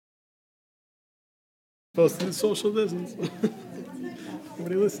Supposed to social distance.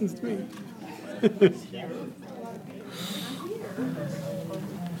 Nobody listens to me.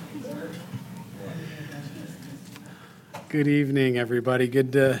 Good evening, everybody.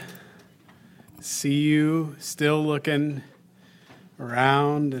 Good to see you. Still looking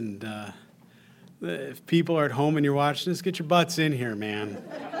around, and if people are at home and you're watching this, get your butts in here, man.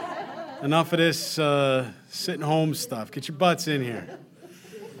 Enough of this sitting home stuff. Get your butts in here.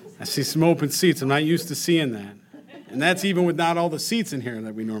 I see some open seats. I'm not used to seeing that. And that's even with not all the seats in here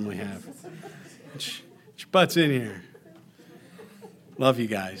that we normally have. Get your butts in here. Love you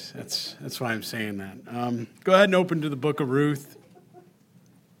guys. That's why I'm saying that. Go ahead and open to the book of Ruth.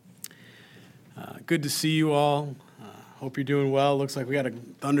 Good to see you all. Hope you're doing well. Looks like we got a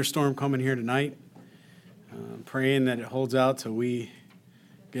thunderstorm coming here tonight. Praying that it holds out till we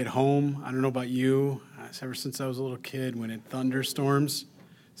get home. I don't know about you. Ever since I was a little kid, when it thunderstorms,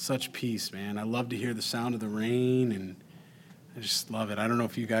 such peace, man. I love to hear the sound of the rain, and I just love it. I don't know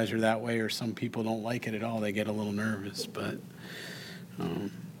if you guys are that way or some people don't like it at all. They get a little nervous, but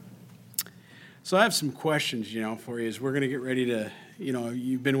so I have some questions, for you as we're going to get ready to,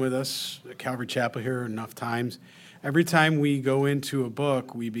 you've been with us at Calvary Chapel here enough times. Every time we go into a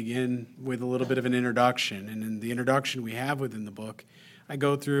book, we begin with a little bit of an introduction, and in the introduction we have within the book, I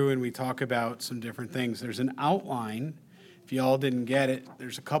go through and we talk about some different things. There's an outline. If you all didn't get it,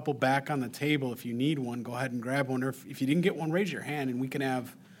 there's a couple back on the table. If you need one, go ahead and grab one. Or if you didn't get one, raise your hand and we can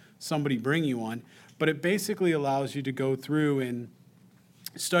have somebody bring you one. But it basically allows you to go through and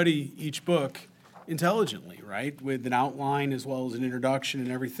study each book intelligently, right? With an outline as well as an introduction and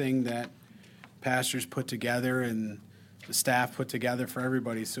everything that pastors put together and the staff put together for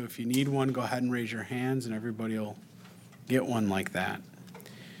everybody. So if you need one, go ahead and raise your hands and everybody will get one like that.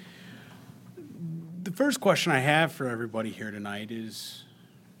 The first question I have for everybody here tonight is,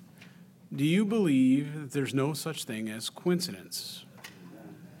 do you believe that there's no such thing as coincidence?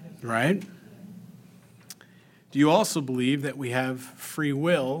 Right? Do you also believe that we have free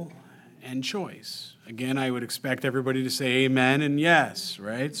will and choice? Again, I would expect everybody to say amen and yes,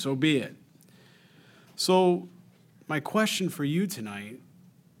 right? So be it. So my question for you tonight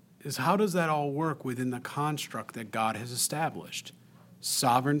is, how does that all work within the construct that God has established?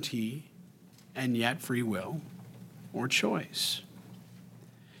 Sovereignty and yet free will or choice.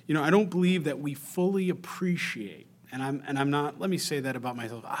 I don't believe that we fully appreciate, and I'm not, let me say that about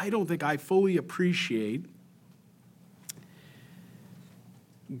myself, I don't think I fully appreciate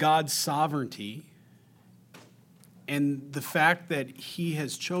God's sovereignty and the fact that he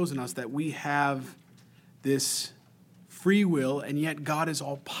has chosen us, that we have this free will, and yet God is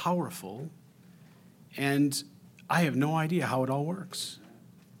all powerful, and I have no idea how it all works.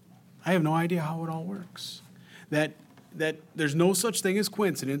 I have no idea how it all works. That there's no such thing as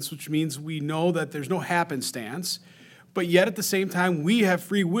coincidence, which means we know that there's no happenstance, but yet at the same time, we have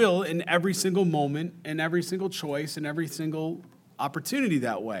free will in every single moment and every single choice and every single opportunity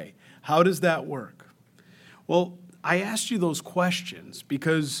that way. How does that work? Well, I asked you those questions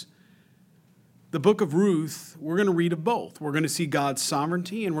because the book of Ruth, we're going to read of both. We're going to see God's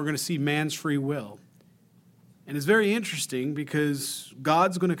sovereignty and we're going to see man's free will. And it's very interesting because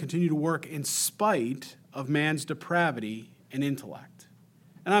God's going to continue to work in spite of man's depravity and intellect.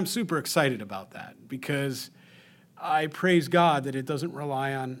 And I'm super excited about that because I praise God that it doesn't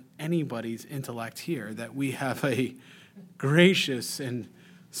rely on anybody's intellect here, that we have a gracious and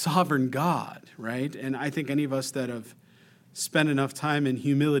sovereign God, right? And I think any of us that have spent enough time in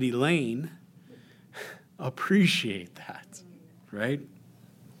humility lane appreciate that, right?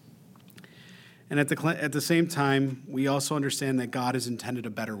 And at the same time, we also understand that God has intended a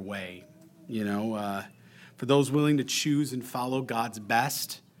better way. For those willing to choose and follow God's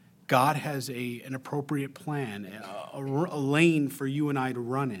best, God has an appropriate plan, a lane for you and I to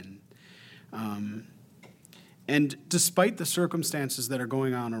run in. And despite the circumstances that are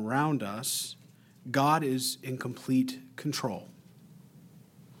going on around us, God is in complete control.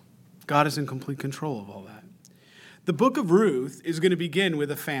 God is in complete control of all that. The book of Ruth is going to begin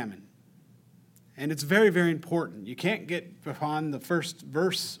with a famine. And it's very, very important. You can't get upon the first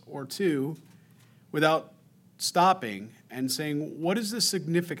verse or two without stopping and saying, what is the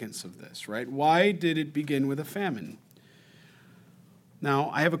significance of this, right? Why did it begin with a famine? Now,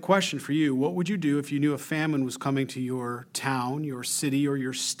 I have a question for you. What would you do if you knew a famine was coming to your town, your city, or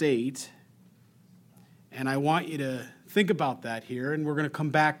your state? And I want you to think about that here, and we're going to come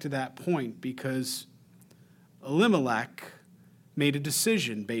back to that point because Elimelech made a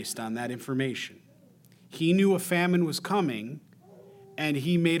decision based on that information. He knew a famine was coming, and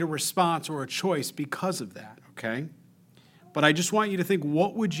he made a response or a choice because of that, okay? But I just want you to think,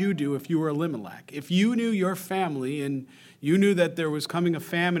 what would you do if you were Elimelech? If you knew your family and you knew that there was coming a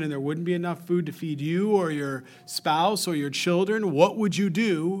famine and there wouldn't be enough food to feed you or your spouse or your children, what would you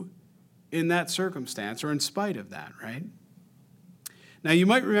do in that circumstance or in spite of that, right? Now, you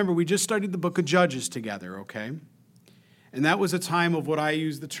might remember we just studied the book of Judges together, okay? And that was a time of what I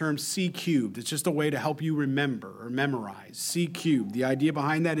use the term C cubed. It's just a way to help you remember or memorize. C cubed. The idea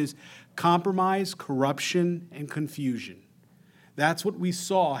behind that is compromise, corruption, and confusion. That's what we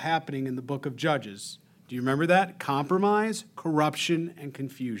saw happening in the book of Judges. Do you remember that? Compromise, corruption, and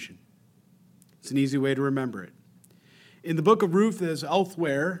confusion. It's an easy way to remember it. In the book of Ruth, as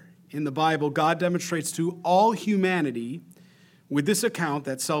elsewhere in the Bible, God demonstrates to all humanity with this account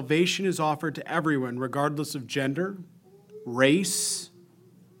that salvation is offered to everyone, regardless of gender, race,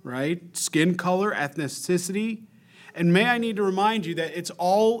 right? Skin color, ethnicity. And may I need to remind you that it's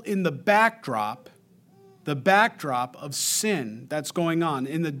all in the backdrop of sin that's going on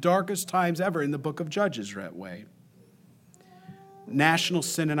in the darkest times ever in the book of Judges, that way. National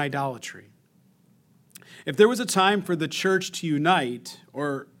sin and idolatry. If there was a time for the church to unite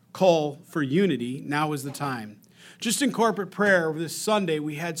or call for unity, now is the time. Just in corporate prayer this Sunday,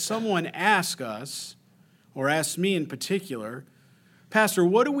 we had someone ask us, or ask me in particular, Pastor,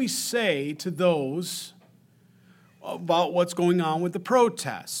 what do we say to those about what's going on with the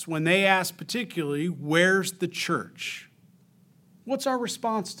protests? When they ask particularly, where's the church? What's our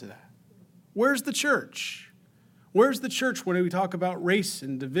response to that? Where's the church? Where's the church when we talk about race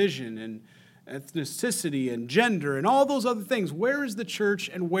and division and ethnicity and gender and all those other things? Where is the church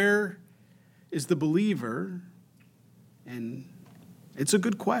and where is the believer? And it's a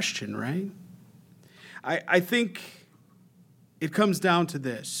good question, right? I think it comes down to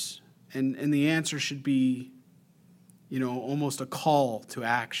this, and the answer should be, almost a call to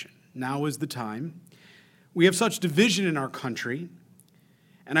action. Now is the time. We have such division in our country,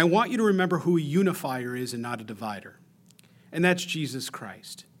 and I want you to remember who a unifier is and not a divider, and that's Jesus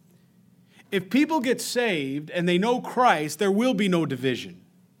Christ. If people get saved and they know Christ, there will be no division.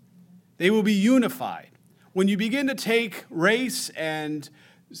 They will be unified. When you begin to take race and,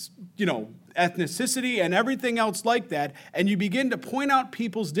 ethnicity and everything else like that, and you begin to point out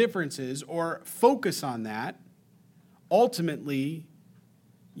people's differences or focus on that, ultimately,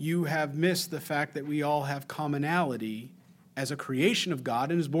 you have missed the fact that we all have commonality as a creation of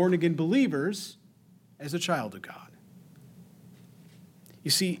God and as born-again believers as a child of God.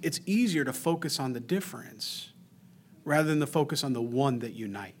 You see, it's easier to focus on the difference rather than to focus on the one that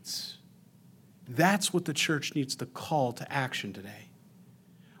unites. That's what the church needs to call to action today.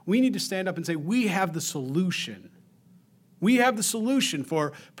 We need to stand up and say, we have the solution. We have the solution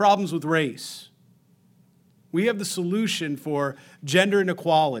for problems with race. We have the solution for gender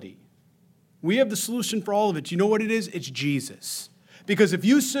inequality. We have the solution for all of it. You know what it is? It's Jesus. Because if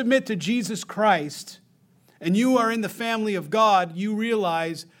you submit to Jesus Christ and you are in the family of God, you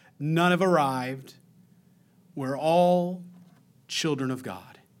realize none have arrived. We're all children of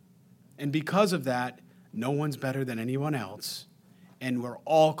God. And because of that, no one's better than anyone else. And we're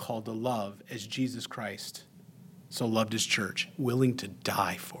all called to love as Jesus Christ so loved his church, willing to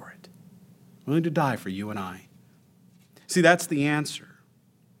die for it. Willing to die for you and I. See, that's the answer.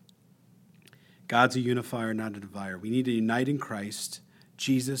 God's a unifier, not a divider. We need to unite in Christ,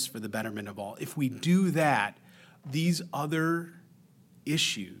 Jesus, for the betterment of all. If we do that, these other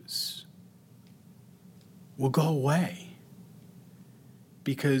issues will go away.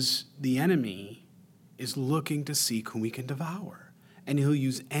 Because the enemy is looking to seek whom he can devour. And he'll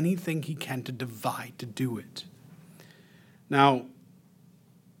use anything he can to divide, to do it. Now,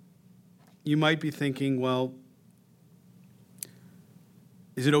 you might be thinking, well,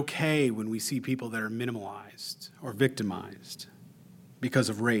 is it okay when we see people that are minimalized or victimized because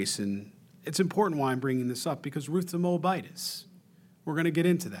of race? And it's important why I'm bringing this up, because Ruth the Moabitess, we're going to get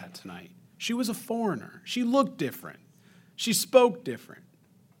into that tonight. She was a foreigner. She looked different. She spoke different.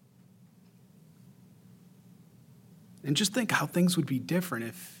 And just think how things would be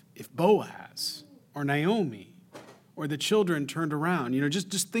different if Boaz or Naomi or the children turned around.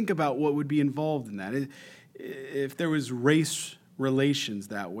 Just think about what would be involved in that. If there was race relations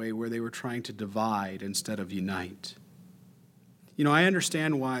that way where they were trying to divide instead of unite. I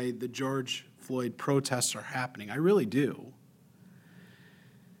understand why the George Floyd protests are happening. I really do.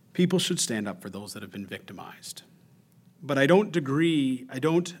 People should stand up for those that have been victimized. But I don't agree,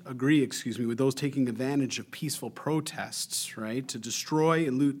 with those taking advantage of peaceful protests, right, to destroy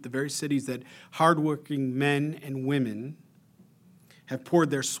and loot the very cities that hardworking men and women have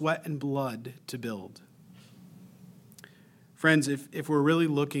poured their sweat and blood to build. Friends, if we're really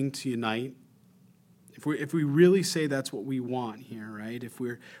looking to unite, If we really say that's what we want here, right? If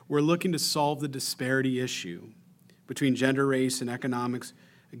we're looking to solve the disparity issue between gender, race, and economics,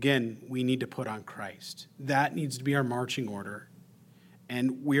 again, we need to put on Christ. That needs to be our marching order.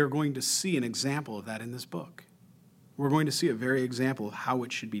 And we are going to see an example of that in this book. We're going to see a very example of how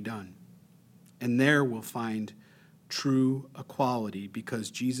it should be done. And there we'll find true equality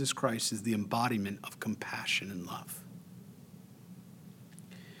because Jesus Christ is the embodiment of compassion and love.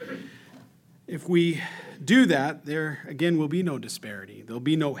 If we do that, there again will be no disparity. There'll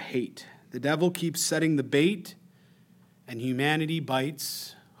be no hate. The devil keeps setting the bait, and humanity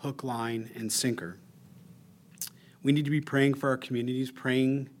bites hook, line, and sinker. We need to be praying for our communities,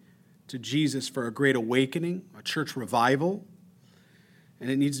 praying to Jesus for a great awakening, a church revival, and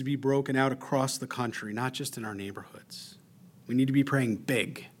it needs to be broken out across the country, not just in our neighborhoods. We need to be praying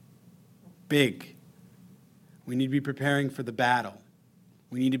big, big. We need to be preparing for the battle.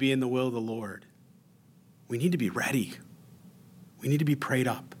 We need to be in the will of the Lord. We need to be ready. We need to be prayed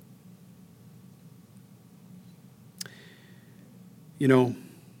up. You know,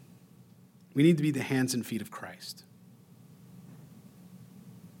 we need to be the hands and feet of Christ.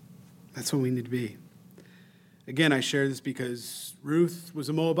 That's what we need to be. Again, I share this because Ruth was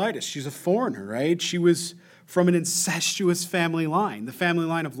a Moabitess. She's a foreigner, right? She was from an incestuous family line, the family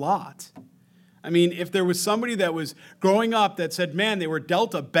line of Lot. I mean, if there was somebody that was growing up that said, man, they were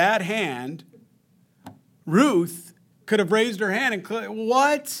dealt a bad hand, Ruth could have raised her hand and,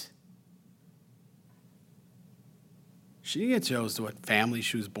 what? She didn't get chosen what family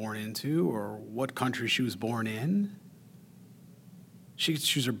she was born into or what country she was born in. She could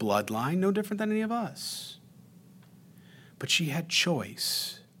choose her bloodline, no different than any of us. But she had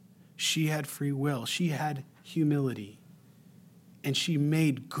choice. She had free will. She had humility. And she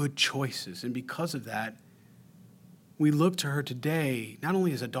made good choices. And because of that, we look to her today, not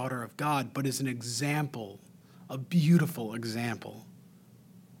only as a daughter of God, but as an example, a beautiful example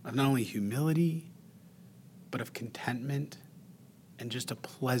of not only humility, but of contentment and just a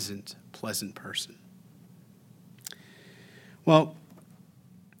pleasant, pleasant person. Well,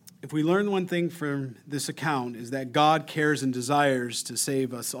 if we learn one thing from this account is that God cares and desires to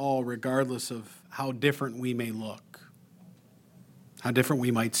save us all regardless of how different we may look, how different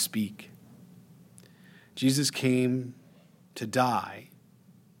we might speak. Jesus came to die,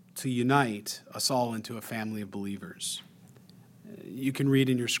 to unite us all into a family of believers. You can read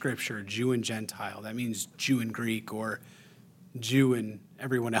in your scripture, Jew and Gentile. That means Jew and Greek or Jew and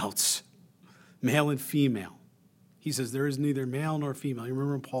everyone else, male and female. He says there is neither male nor female. You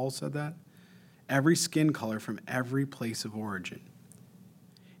remember when Paul said that? Every skin color from every place of origin.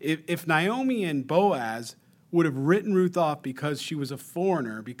 If Naomi and Boaz would have written Ruth off because she was a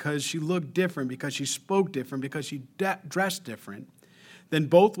foreigner, because she looked different, because she spoke different, because she dressed different, then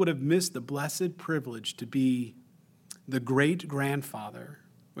both would have missed the blessed privilege to be the great-grandfather,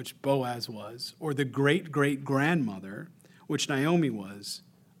 which Boaz was, or the great-great-grandmother, which Naomi was,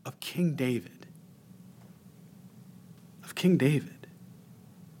 of King David. Of King David,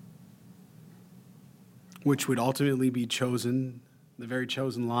 which would ultimately be chosen, the very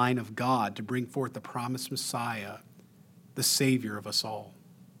chosen line of God to bring forth the promised Messiah, the Savior of us all.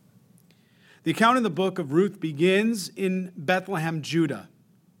 The account in the book of Ruth begins in Bethlehem, Judah,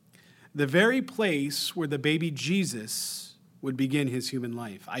 the very place where the baby Jesus would begin his human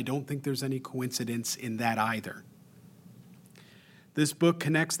life. I don't think there's any coincidence in that either. This book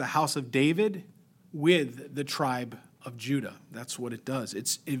connects the house of David with the tribe of Judah. That's what it does.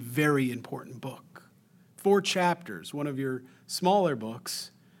 It's a very important book. 4 chapters, one of your smaller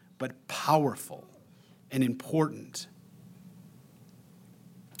books, but powerful and important.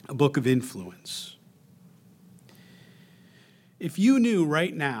 A book of influence. If you knew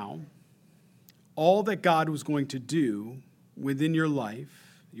right now all that God was going to do within your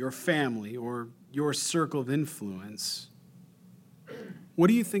life, your family, or your circle of influence, what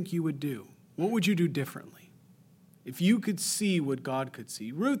do you think you would do? What would you do differently? If you could see what God could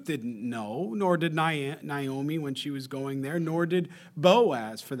see. Ruth didn't know, nor did Naomi when she was going there, nor did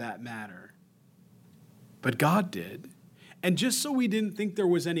Boaz for that matter. But God did. And just so we didn't think there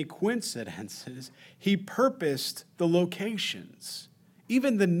was any coincidences, he purposed the locations.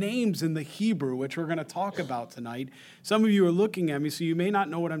 Even the names in the Hebrew, which we're going to talk about tonight. Some of you are looking at me, so you may not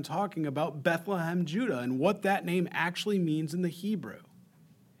know what I'm talking about, Bethlehem, Judah, and what that name actually means in the Hebrew.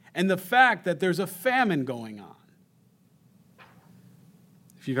 And the fact that there's a famine going on.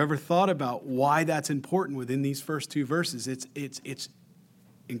 If you've ever thought about why that's important within these first 2 verses, it's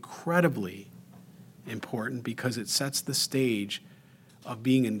incredibly important because it sets the stage of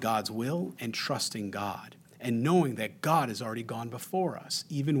being in God's will and trusting God and knowing that God has already gone before us,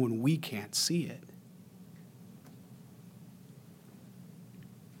 even when we can't see it.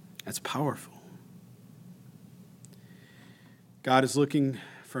 That's powerful. God is looking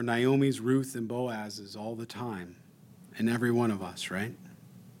for Naomi's, Ruth, and Boaz's all the time, and every one of us, right?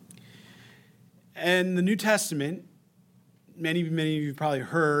 And the New Testament, many of you probably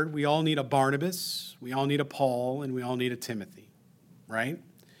heard, we all need a Barnabas, we all need a Paul, and we all need a Timothy, right?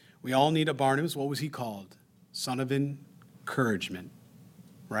 We all need a Barnabas. What was he called? Son of encouragement,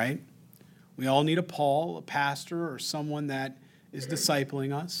 right? We all need a Paul, a pastor, or someone that is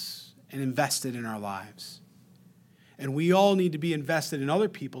discipling us and invested in our lives. And we all need to be invested in other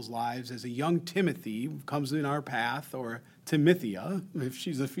people's lives as a young Timothy comes in our path, or Timothea, if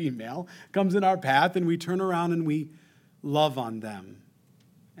she's a female, comes in our path, and we turn around and we love on them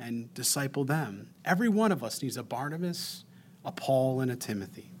and disciple them. Every one of us needs a Barnabas, a Paul, and a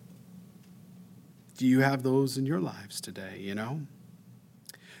Timothy. Do you have those in your lives today, you know?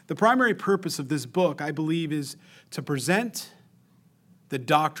 The primary purpose of this book, I believe, is to present the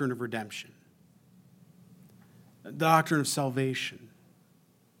doctrine of redemption, the doctrine of salvation.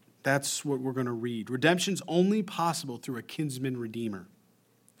 That's what we're going to read. Redemption's only possible through a kinsman redeemer.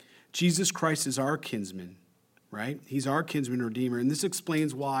 Jesus Christ is our kinsman, right? He's our kinsman redeemer, and this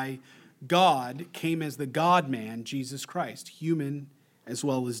explains why God came as the God-man, Jesus Christ, human as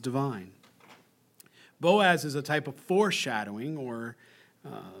well as divine. Boaz is a type of foreshadowing or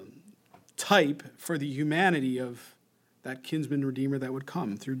type for the humanity of that kinsman redeemer that would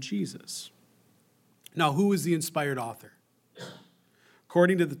come through Jesus. Now, who is the inspired author?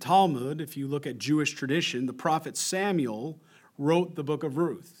 According to the Talmud, if you look at Jewish tradition, the prophet Samuel wrote the book of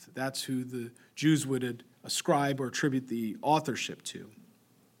Ruth. That's who the Jews would ascribe or attribute the authorship to.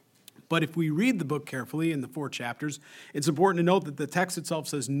 But if we read the book carefully in the 4 chapters, it's important to note that the text itself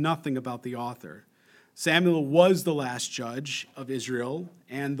says nothing about the author. Samuel was the last judge of Israel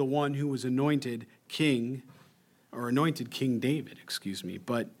and the one who was anointed King David,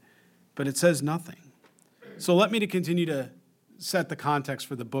 but it says nothing. So let me to continue to set the context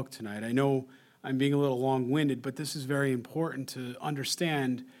for the book tonight. I know I'm being a little long-winded, but this is very important to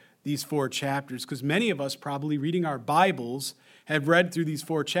understand these 4 chapters, because many of us probably reading our Bibles have read through these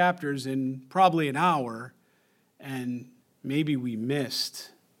 4 chapters in probably an hour, and maybe we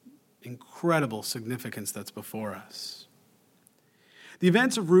missed incredible significance that's before us. The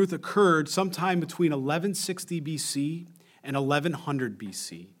events of Ruth occurred sometime between 1160 BC and 1100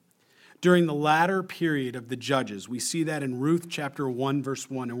 BC. During the latter period of the Judges. We see that in Ruth chapter 1, verse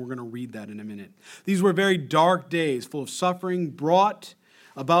 1, and we're going to read that in a minute. These were very dark days, full of suffering, brought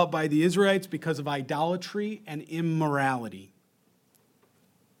about by the Israelites because of idolatry and immorality.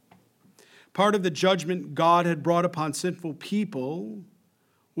 Part of the judgment God had brought upon sinful people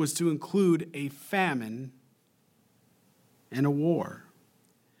was to include a famine and a war.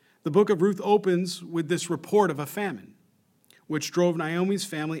 The book of Ruth opens with this report of a famine, which drove Naomi's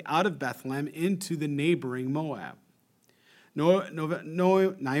family out of Bethlehem into the neighboring Moab.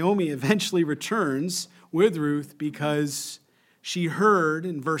 Naomi eventually returns with Ruth because she heard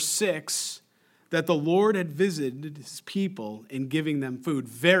in verse 6 that the Lord had visited his people in giving them food.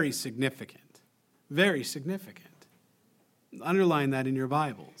 Very significant. Very significant. Underline that in your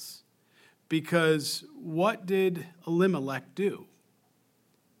Bibles. Because what did Elimelech do?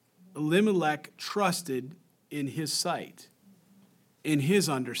 Elimelech trusted in his sight, in his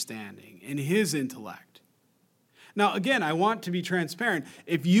understanding, in his intellect. Now, again, I want to be transparent.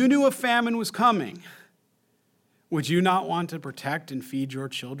 If you knew a famine was coming, would you not want to protect and feed your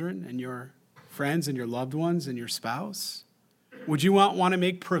children and your friends and your loved ones and your spouse? Would you want to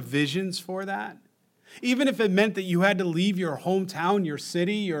make provisions for that? Even if it meant that you had to leave your hometown, your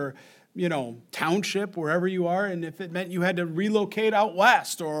city, your township, wherever you are, and if it meant you had to relocate out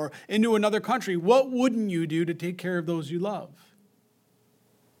west or into another country, what wouldn't you do to take care of those you love?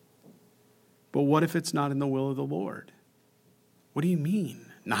 But what if it's not in the will of the Lord? What do you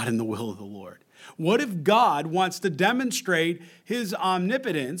mean, not in the will of the Lord? What if God wants to demonstrate his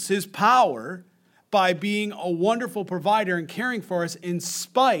omnipotence, his power, by being a wonderful provider and caring for us in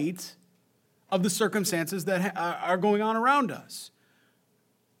spite of the circumstances that are going on around us?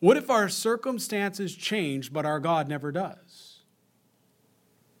 What if our circumstances change, but our God never does?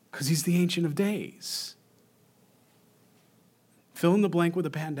 Because he's the Ancient of Days. Fill in the blank with a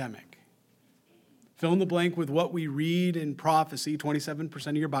pandemic. Fill in the blank with what we read in prophecy. 27%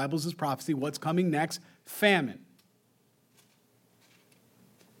 of your Bibles is prophecy. What's coming next? Famine.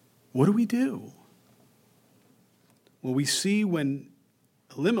 What do we do? Well, we see when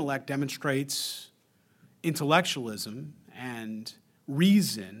Elimelech demonstrates intellectualism and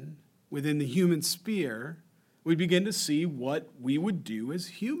reason within the human sphere, we begin to see what we would do as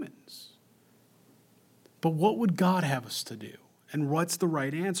humans. But what would God have us to do And what's the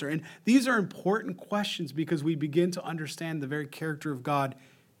right answer? And these are important questions because we begin to understand the very character of God.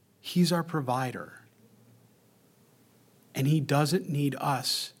 He's our provider. And he doesn't need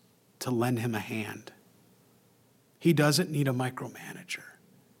us to lend him a hand. He doesn't need a micromanager.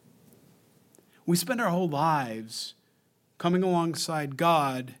 We spend our whole lives coming alongside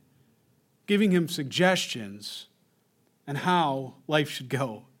God, giving him suggestions on how life should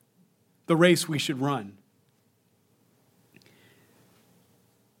go, the race we should run.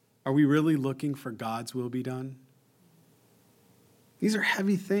 Are we really looking for God's will be done? These are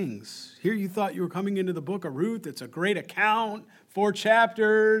heavy things. Here you thought you were coming into the book of Ruth. It's a great account, 4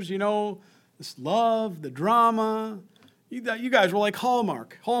 chapters, this love, the drama. You guys were like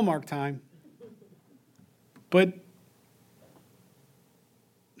Hallmark time. But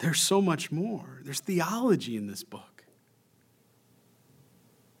there's so much more. There's theology in this book.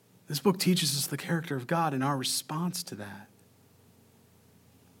 This book teaches us the character of God and our response to that.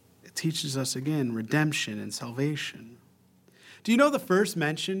 It teaches us, again, redemption and salvation. Do you know the first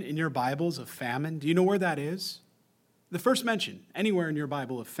mention in your Bibles of famine? Do you know where that is? The first mention anywhere in your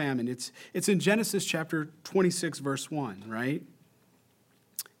Bible of famine, it's in Genesis chapter 26, verse 1, right?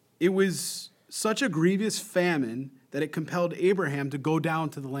 It was such a grievous famine that it compelled Abraham to go down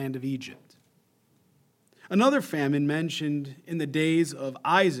to the land of Egypt. Another famine mentioned in the days of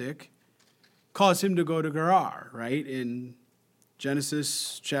Isaac caused him to go to Gerar, right? In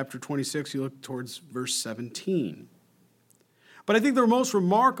Genesis chapter 26, you look towards verse 17. But I think the most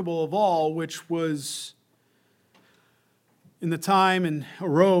remarkable of all, which was in the time and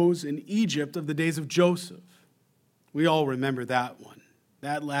arose in Egypt of the days of Joseph. We all remember that one.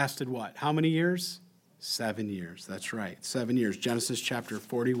 That lasted what? How many years? 7 years. That's right. 7 years. Genesis chapter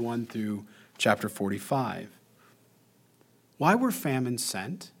 41 through chapter 45. Why were famines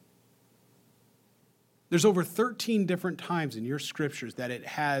sent? There's over 13 different times in your scriptures that it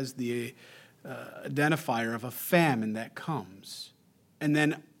has the identifier of a famine that comes, and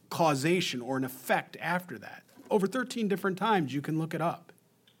then causation or an effect after that. Over 13 different times, you can look it up.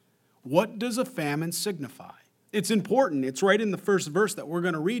 What does a famine signify? It's important. It's right in the first verse that we're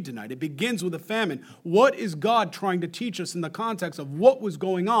going to read tonight. It begins with a famine. What is God trying to teach us in the context of what was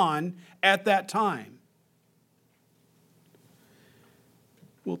going on at that time?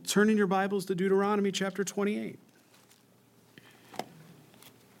 Well, turn in your Bibles to Deuteronomy chapter 28.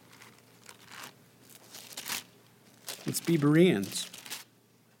 Let's be Bereans.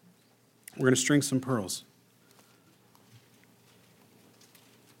 We're going to string some pearls.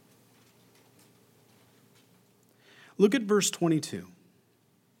 Look at verse 22.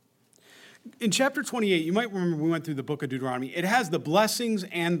 In chapter 28, you might remember we went through the book of Deuteronomy. It has the blessings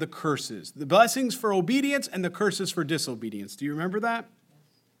and the curses. The blessings for obedience and the curses for disobedience. Do you remember that?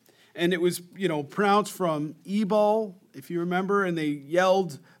 And it was, pronounced from Ebal, if you remember, and they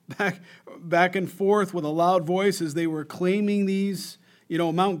yelled back and forth with a loud voice as they were claiming these,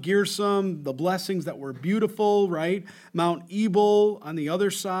 Mount Gerizim, the blessings that were beautiful, right? Mount Ebal on the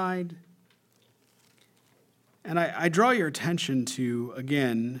other side. And I draw your attention to,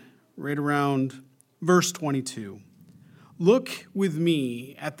 again, right around verse 22. Look with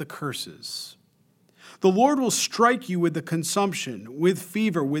me at the curses. The Lord will strike you with the consumption, with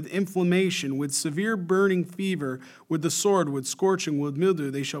fever, with inflammation, with severe burning fever, with the sword, with scorching, with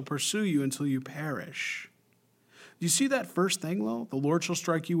mildew. They shall pursue you until you perish. Do you see that first thing, though? The Lord shall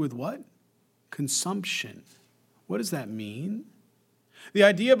strike you with what? Consumption. What does that mean? The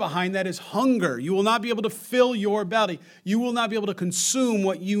idea behind that is hunger. You will not be able to fill your belly. You will not be able to consume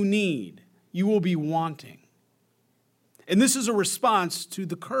what you need. You will be wanting. And this is a response to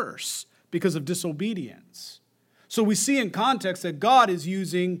the curse because of disobedience. So we see in context that God is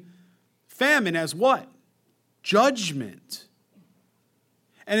using famine as what? Judgment.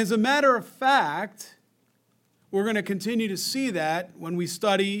 And as a matter of fact, we're going to continue to see that when we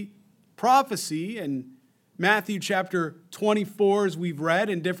study prophecy and Matthew chapter 24, as we've read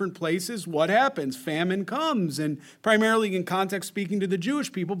in different places, what happens? Famine comes, and primarily in context speaking to the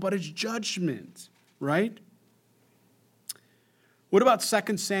Jewish people, but it's judgment, right? What about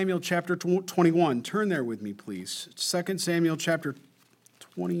 2 Samuel chapter 21? Turn there with me, please. 2 Samuel chapter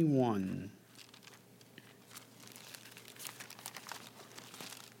 21.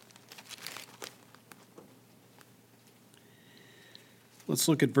 Let's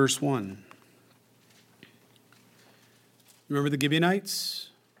look at verse 1. Remember the Gibeonites?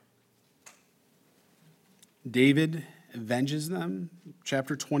 David avenges them.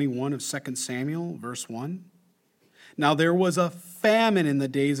 Chapter 21 of 2 Samuel, verse 1. Now there was a famine in the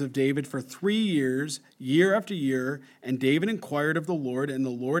days of David for 3 years, year after year, and David inquired of the Lord, and the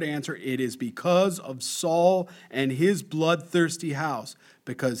Lord answered, it is because of Saul and his bloodthirsty house,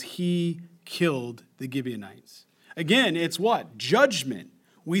 because he killed the Gibeonites. Again, it's what? Judgment.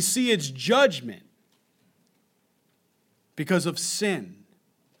 We see it's judgment because of sin.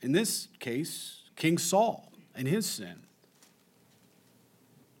 In this case, King Saul and his sin.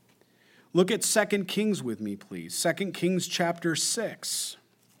 Look at 2 Kings with me, please. 2 Kings chapter 6.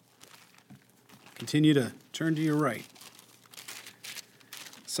 Continue to turn to your right.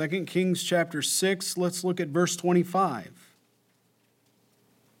 2 Kings chapter 6, let's look at verse 25.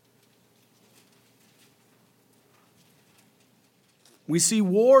 We see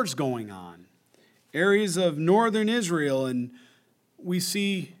wars going on, areas of northern Israel, and we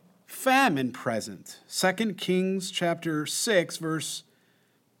see famine present. 2 Kings chapter 6, verse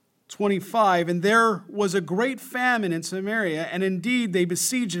 25, and there was a great famine in Samaria, and indeed they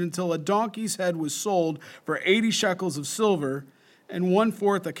besieged it until a donkey's head was sold for 80 shekels of silver, and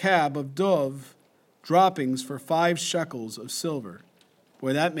 1/4 a cab of dove droppings for 5 shekels of silver.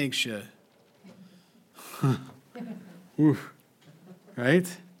 Boy, that makes you,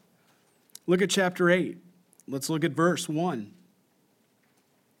 right? Look at chapter 8. Let's look at verse 1.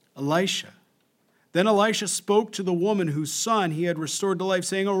 Elisha. Then Elisha spoke to the woman whose son he had restored to life,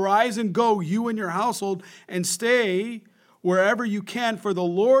 saying, arise and go, you and your household, and stay wherever you can, for the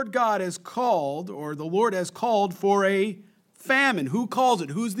Lord God has called, or the Lord has called for a famine. Who calls it?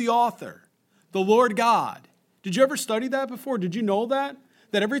 Who's the author? The Lord God. Did you ever study that before? Did you know that?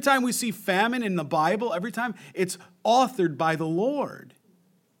 That every time we see famine in the Bible, every time it's authored by the Lord.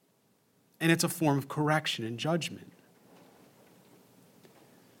 And it's a form of correction and judgment.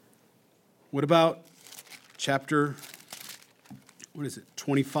 What about chapter,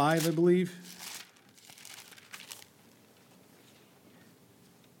 25, I believe?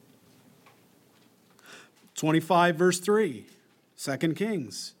 (25) verse 3, 2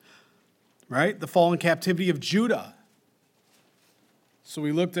 Kings, right? The fallen captivity of Judah. So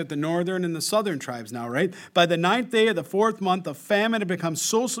we looked at the northern and the southern tribes now, right? By the 9th day of the 4th month, the famine had become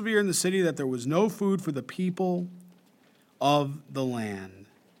so severe in the city that there was no food for the people of the land.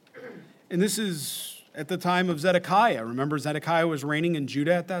 And this is at the time of Zedekiah. Remember, Zedekiah was reigning in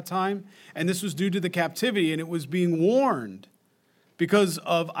Judah at that time? And this was due to the captivity, and it was being warned because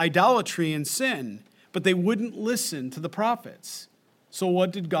of idolatry and sin. But they wouldn't listen to the prophets. So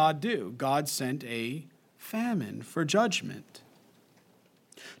what did God do? God sent a famine for judgment.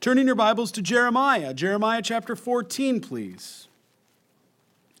 Turning your Bibles to Jeremiah. Jeremiah chapter 14, please.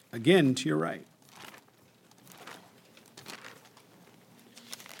 Again, to your right.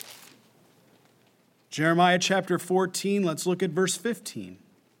 Jeremiah chapter 14, let's look at verse 15.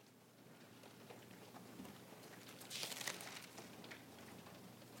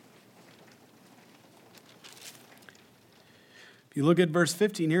 If you look at verse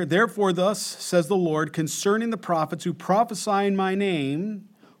 15 here, therefore thus says the Lord concerning the prophets who prophesy in my name,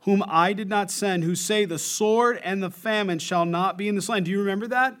 whom I did not send, who say the sword and the famine shall not be in this land. Do you remember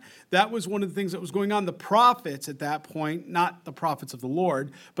that? That was one of the things that was going on. The prophets at that point, not the prophets of the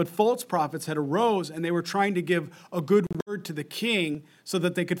Lord, but false prophets had arose, and they were trying to give a good word to the king so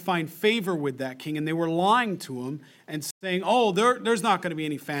that they could find favor with that king. And they were lying to him and saying, oh, there's not going to be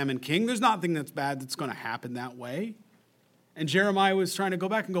any famine, king. There's nothing that's bad that's going to happen that way. And Jeremiah was trying to go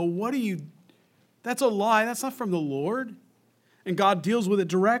back and go, that's a lie. That's not from the Lord. And God deals with it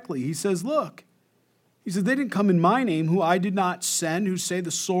directly. He says, look, he said, they didn't come in my name, who I did not send, who say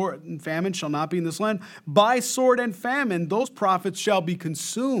the sword and famine shall not be in this land. By sword and famine, those prophets shall be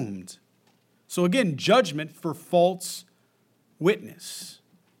consumed. So again, judgment for false witness,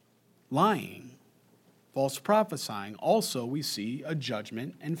 lying, false prophesying. Also, we see a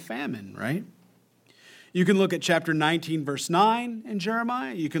judgment and famine, right? You can look at chapter 19, verse 9 in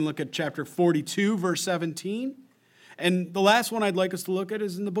Jeremiah. You can look at chapter 42, verse 17. And the last one I'd like us to look at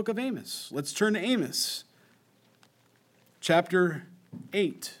is in the book of Amos. Let's turn to Amos, chapter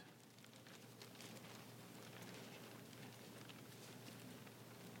 8.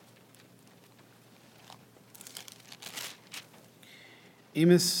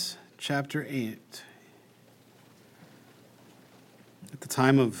 Amos chapter 8. At the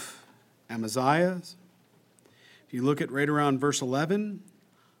time of Amaziah, if you look at right around verse 11,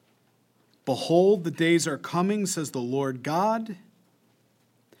 behold, the days are coming, says the Lord God,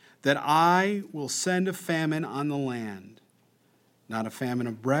 that I will send a famine on the land. Not a famine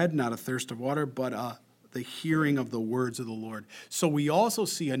of bread, not a thirst of water, but the hearing of the words of the Lord. So we also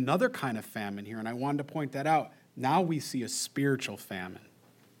see another kind of famine here, and I wanted to point that out. Now we see a spiritual famine.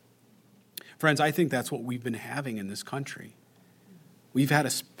 Friends, I think that's what we've been having in this country. We've had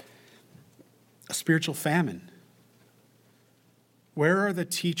a spiritual famine. Where are the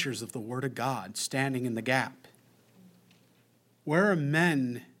teachers of the Word of God standing in the gap? Where are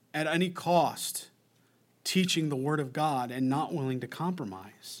men at any cost teaching the Word of God and not willing to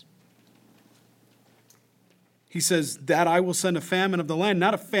compromise? He says that I will send a famine of the land,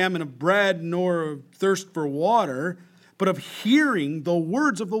 not a famine of bread nor a thirst for water, but of hearing the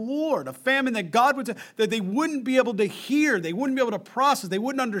words of the Lord. A famine that God would, that they wouldn't be able to hear, they wouldn't be able to process, they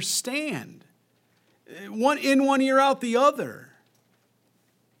wouldn't understand. One in, one ear out the other.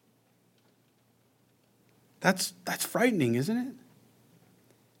 That's frightening, isn't it?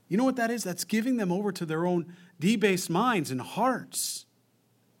 You know what that is? That's giving them over to their own debased minds and hearts.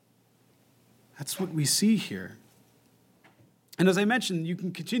 That's what we see here. And as I mentioned, you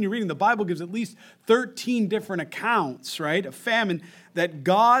can continue reading. The Bible gives at least 13 different accounts, right, of famine that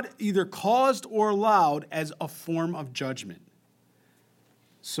God either caused or allowed as a form of judgment.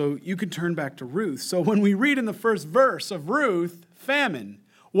 So you can turn back to Ruth. So when we read in the first verse of Ruth, famine,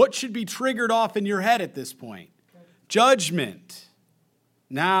 what should be triggered off in your head at this point? Judgment.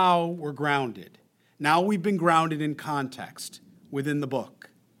 Now we're grounded. Now we've been grounded in context within the book.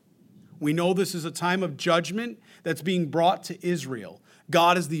 We know this is a time of judgment that's being brought to Israel.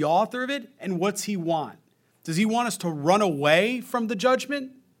 God is the author of it, and what's he want? Does he want us to run away from the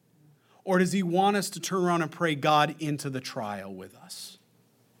judgment? Or does he want us to turn around and pray God into the trial with us?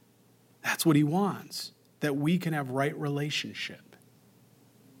 That's what he wants, that we can have right relationship.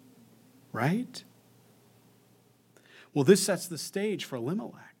 Right? Well, this sets the stage for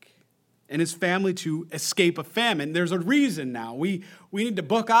Elimelech and his family to escape a famine. There's a reason now. We need to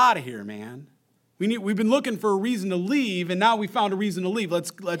book out of here, man. We've been looking for a reason to leave, and now we found a reason to leave.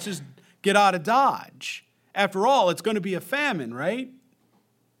 Let's just get out of Dodge. After all, it's going to be a famine, right?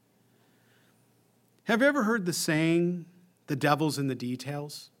 Have you ever heard the saying, the devil's in the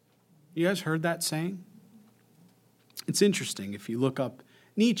details? You guys heard that saying? It's interesting if you look up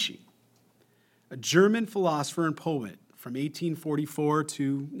Nietzsche, a German philosopher and poet from 1844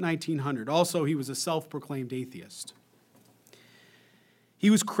 to 1900. Also, he was a self-proclaimed atheist.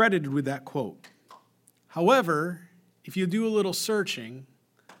 He was credited with that quote. However, if you do a little searching,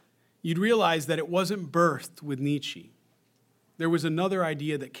 you'd realize that it wasn't birthed with Nietzsche. There was another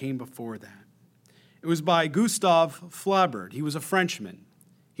idea that came before that. It was by Gustave Flaubert. He was a Frenchman.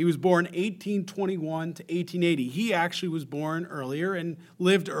 He was born 1821 to 1880. He actually was born earlier and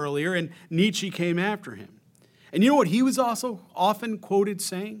lived earlier, and Nietzsche came after him. And you know what he was also often quoted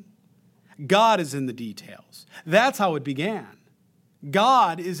saying? God is in the details. That's how it began.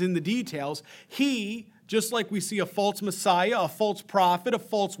 God is in the details. He, just like we see a false Messiah, a false prophet, a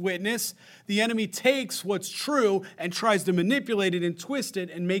false witness, the enemy takes what's true and tries to manipulate it and twist it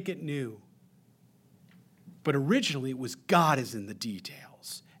and make it new. But originally it was God is in the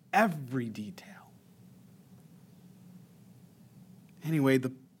details. Every detail. Anyway,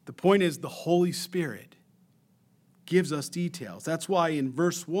 the point is the Holy Spirit gives us details. That's why in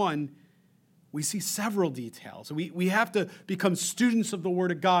verse 1, we see several details. We have to become students of the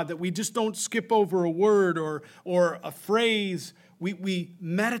Word of God, that we just don't skip over a word or a phrase. We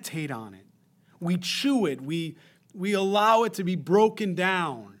meditate on it. We chew it. We allow it to be broken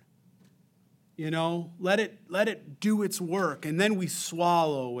down. Let it do its work, and then we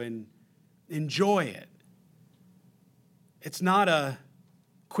swallow and enjoy it. It's not a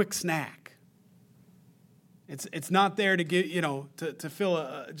quick snack. It's not there to get, to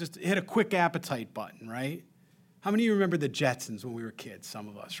fill just hit a quick appetite button, right? How many of you remember the Jetsons when we were kids? Some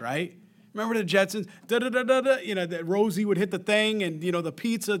of us, right? Remember the Jetsons? That Rosie would hit the thing, and the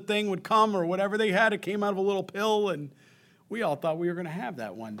pizza thing would come, or whatever they had. It came out of a little pill, and we all thought we were going to have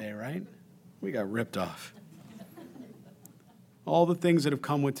that one day, right? We got ripped off. All the things that have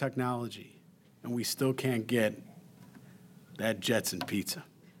come with technology, and we still can't get that Jetson pizza.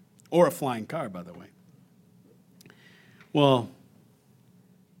 Or a flying car, by the way. Well,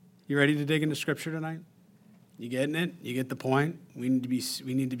 you ready to dig into Scripture tonight? You getting it? You get the point? We need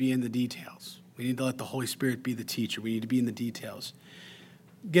to be in the details. We need to let the Holy Spirit be the teacher. We need to be in the details.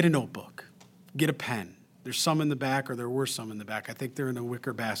 Get a notebook. Get a pen. There's some in the back, or there were some in the back. I think they're in a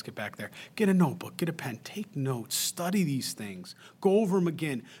wicker basket back there. Get a notebook, get a pen, take notes, study these things. Go over them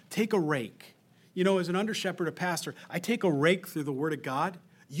again. Take a rake. As an under-shepherd, a pastor, I take a rake through the Word of God.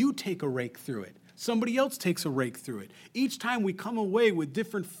 You take a rake through it. Somebody else takes a rake through it. Each time we come away with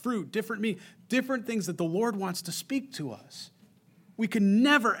different fruit, different meat, different things that the Lord wants to speak to us. We can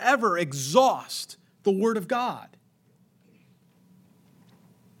never, ever exhaust the Word of God.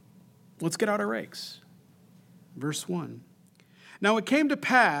 Let's get out our rakes. Verse 1. Now it came to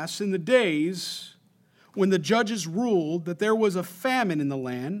pass in the days when the judges ruled that there was a famine in the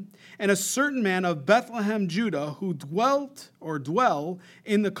land, and a certain man of Bethlehem, Judah, who dwell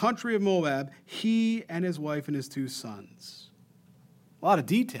in the country of Moab, he and his wife and his 2 sons. A lot of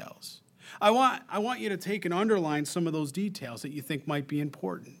details. I want you to take and underline some of those details that you think might be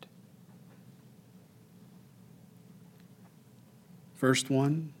important. First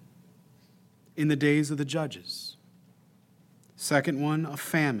one, in the days of the judges. Second one, a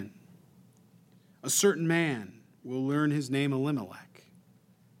famine. A certain man, will learn his name Elimelech.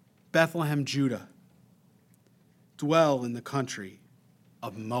 Bethlehem, Judah. Dwell in the country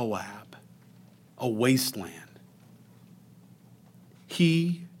of Moab, a wasteland.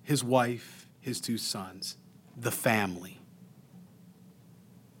 He, his wife, his 2 sons, the family.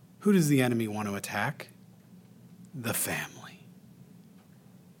 Who does the enemy want to attack? The family.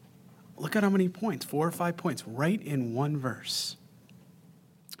 Look at how many points, 4 or 5 points, right in one verse.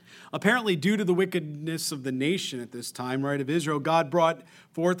 Apparently, due to the wickedness of the nation at this time, right, of Israel, God brought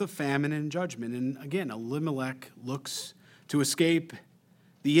forth a famine and judgment. And again, Elimelech looks to escape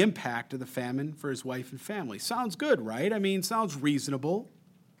the impact of the famine for his wife and family. Sounds good, right? I mean, sounds reasonable.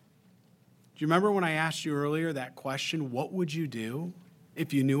 Do you remember when I asked you earlier that question, what would you do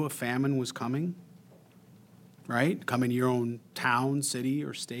if you knew a famine was coming? Right? Come in your own town, city,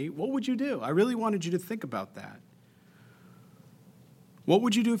 or state. What would you do? I really wanted you to think about that. What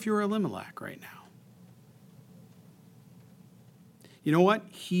would you do if you were Elimelech right now? You know what?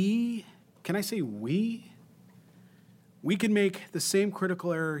 Can I say we can make the same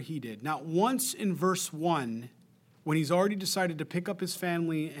critical error he did. Not once in verse 1, when he's already decided to pick up his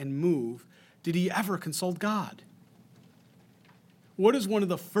family and move, did he ever consult God. What is one of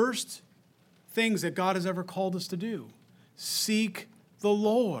the first things that God has ever called us to do? Seek the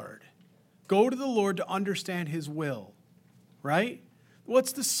Lord. Go to the Lord to understand his will, right?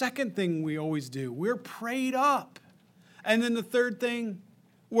 What's the second thing we always do? We're prayed up. And then the third thing,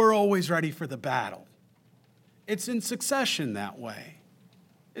 we're always ready for the battle. It's in succession that way.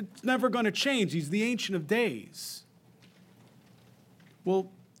 It's never going to change. He's the Ancient of Days.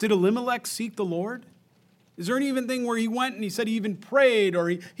 Well, did Elimelech seek the Lord? Is there any even thing where he went and he said he even prayed, or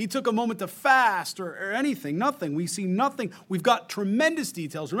he took a moment to fast, or anything? Nothing. We see nothing. We've got tremendous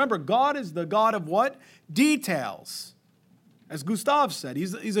details. Remember, God is the God of what? Details. As Gustav said,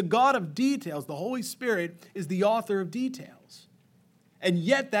 he's a God of details. The Holy Spirit is the author of details. And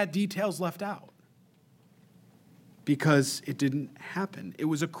yet that detail's left out because it didn't happen. It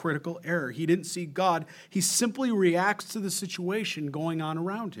was a critical error. He didn't see God. He simply reacts to the situation going on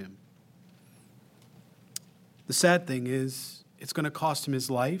around him. The sad thing is, it's going to cost him his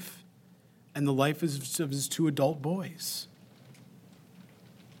life and the life of his 2 adult boys.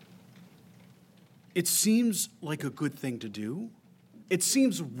 It seems like a good thing to do. It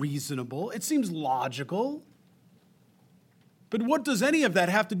seems reasonable. It seems logical. But what does any of that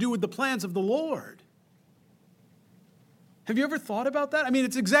have to do with the plans of the Lord? Have you ever thought about that? I mean,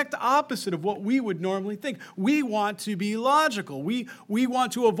 it's exact opposite of what we would normally think. We want to be logical. We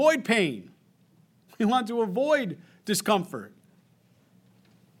want to avoid pain. We want to avoid discomfort.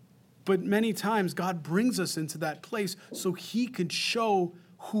 But many times God brings us into that place so he can show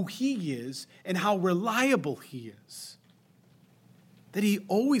who he is and how reliable he is. That he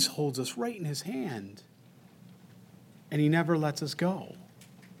always holds us right in his hand. And he never lets us go.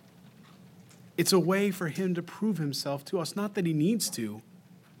 It's a way for him to prove himself to us. Not that he needs to,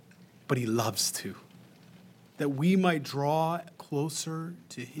 but he loves to. That we might draw closer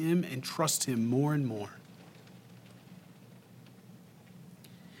to him and trust him more and more.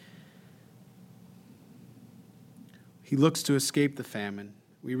 He looks to escape the famine.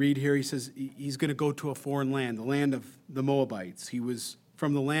 We read here, he says he's going to go to a foreign land, the land of the Moabites. He was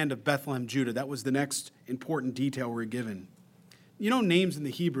from the land of Bethlehem, Judah. That was the next important detail we're given. You know, names in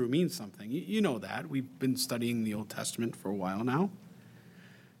the Hebrew mean something. You know that. We've been studying the Old Testament for a while now.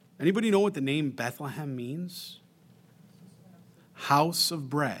 Anybody know what the name Bethlehem means? House of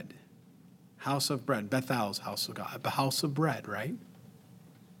bread. House of bread. Bethel's house of God. A house of bread, right?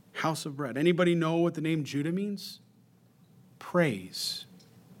 House of bread. Anybody know what the name Judah means? Praise.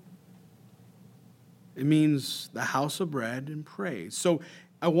 It means the house of bread and praise. So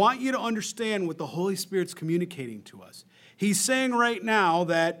I want you to understand what the Holy Spirit's communicating to us. He's saying right now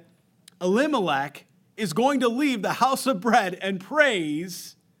that Elimelech is going to leave the house of bread and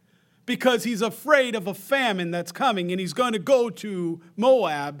praise because he's afraid of a famine that's coming, and he's going to go to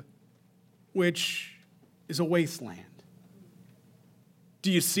Moab, which is a wasteland.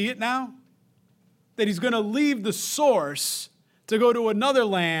 Do you see it now? That he's going to leave the source to go to another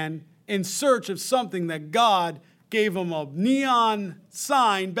land in search of something that God gave him a neon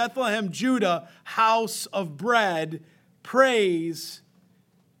sign, Bethlehem, Judah, house of bread, praise.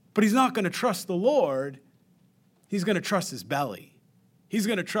 But he's not going to trust the Lord. He's going to trust his belly. He's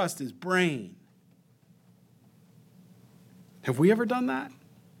going to trust his brain. Have we ever done that?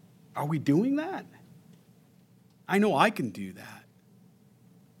 Are we doing that? I know I can do that.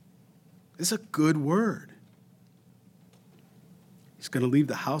 It's a good word. He's going to leave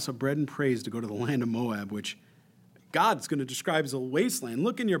the house of bread and praise to go to the land of Moab, which God's going to describe as a wasteland.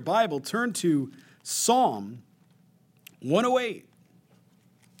 Look in your Bible, turn to Psalm 108.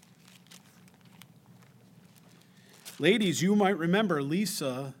 Ladies, you might remember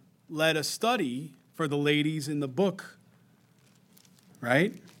Lisa led a study for the ladies in the book,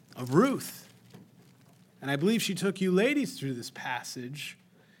 right, of Ruth. And I believe she took you ladies through this passage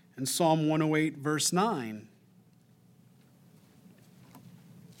in Psalm 108, verse 9.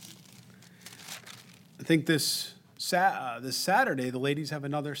 I think this Saturday, the ladies have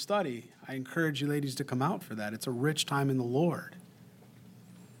another study. I encourage you ladies to come out for that. It's a rich time in the Lord.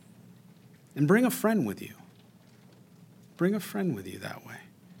 And bring a friend with you. Bring a friend with you that way.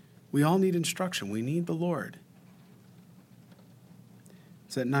 We all need instruction. We need the Lord.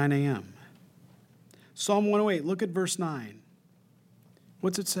 It's at 9 a.m. Psalm 108, look at verse 9.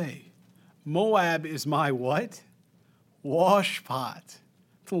 What's it say? Moab is my what? Washpot.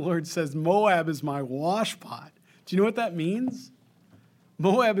 The Lord says, Moab is my washpot. Do you know what that means?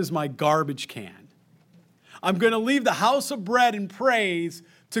 Moab is my garbage can. I'm going to leave the house of bread and praise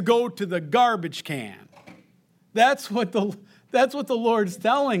to go to the garbage can. That's what the Lord's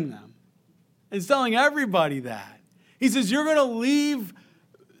telling them. He's telling everybody that. He says, you're going to leave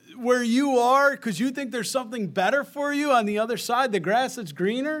where you are because you think there's something better for you on the other side, the grass that's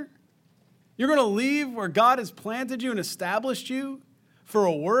greener. You're going to leave where God has planted you and established you for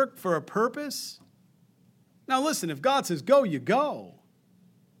a work, for a purpose. Now listen, if God says go, you go.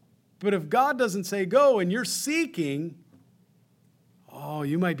 But if God doesn't say go and you're seeking,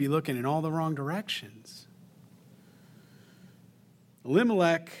 you might be looking in all the wrong directions.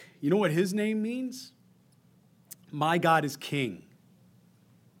 Elimelech, you know what his name means? My God is king.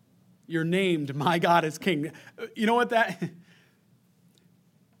 You're named, my God is king. You know what that?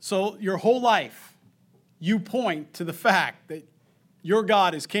 So your whole life, you point to the fact that your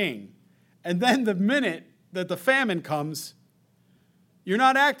God is king. And then the minute that the famine comes, you're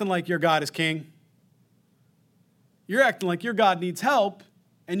not acting like your God is king. You're acting like your God needs help,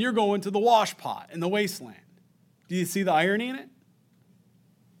 and you're going to the wash pot in the wasteland. Do you see the irony in it?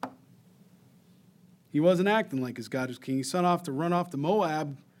 He wasn't acting like his God was king. He set off to run off to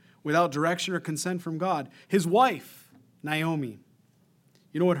Moab without direction or consent from God. His wife, Naomi,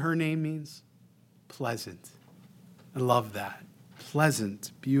 you know what her name means? Pleasant. I love that.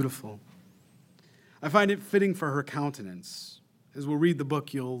 Pleasant, beautiful. I find it fitting for her countenance. As we'll read the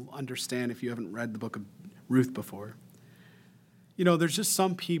book, you'll understand if you haven't read the book of Ruth before. You know, there's just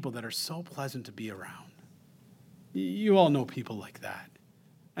some people that are so pleasant to be around. You all know people like that.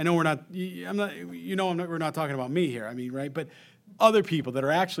 I know we're not talking about me here, right? But other people that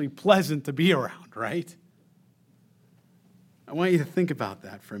are actually pleasant to be around, right? I want you to think about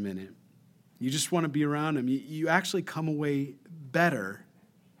that for a minute. You just want to be around them. You actually come away better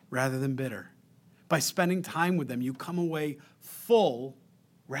rather than bitter. By spending time with them, you come away full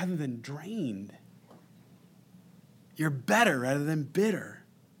rather than drained. You're better rather than bitter.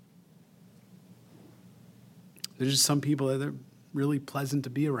 There's just some people that are really pleasant to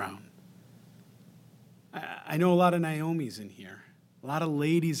be around. I know a lot of Naomis in here. A lot of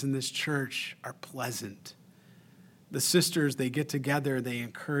ladies in this church are pleasant. The sisters, they get together, they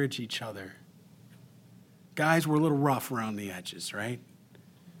encourage each other. Guys, we're a little rough around the edges, right?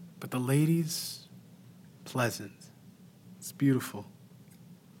 But the ladies, pleasant. It's beautiful.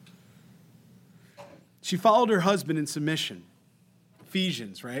 She followed her husband in submission.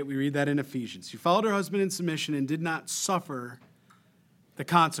 Ephesians, right? We read that in Ephesians. She followed her husband in submission and did not suffer the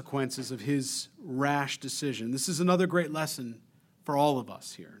consequences of his rash decision. This is another great lesson for all of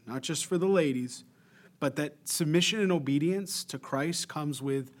us here, not just for the ladies, but that submission and obedience to Christ comes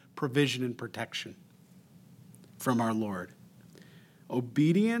with provision and protection from our Lord.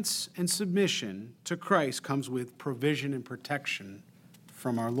 Obedience and submission to Christ comes with provision and protection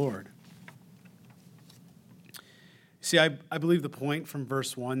from our Lord. See, I believe the point from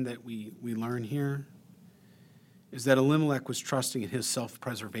verse 1 that we learn here is that Elimelech was trusting in his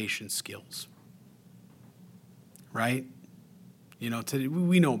self-preservation skills. Right? You know, today,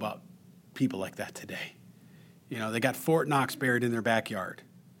 we know about people like that today. You know, they got Fort Knox buried in their backyard.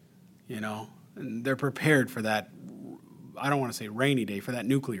 You know, and they're prepared for that, I don't want to say rainy day, for that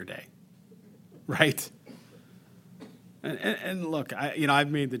nuclear day. Right? And look,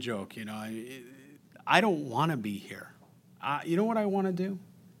 I've made the joke, I don't want to be here. You know what I want to do?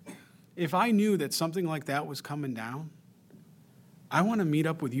 If I knew that something like that was coming down, I want to meet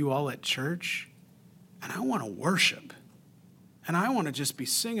up with you all at church, and I want to worship. And I want to just be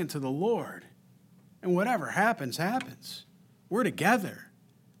singing to the Lord. And whatever happens, happens. We're together.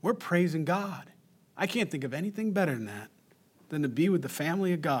 We're praising God. I can't think of anything better than that, than to be with the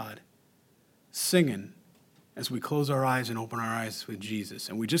family of God, singing as we close our eyes and open our eyes with Jesus.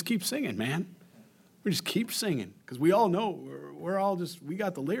 And we just keep singing, man. We just keep singing, because we all know we're all just, we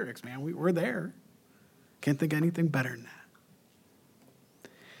got the lyrics, man. We're there. Can't think of anything better than that.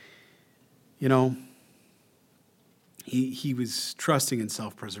 He was trusting in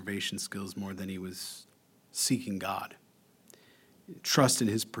self-preservation skills more than he was seeking God. Trust in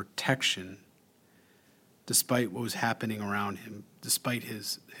his protection despite what was happening around him, despite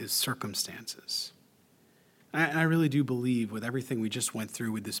his circumstances. And I really do believe with everything we just went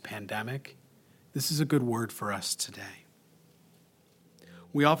through with this pandemic, this is a good word for us today.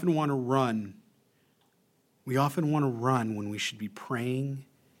 We often want to run. We often want to run when we should be praying,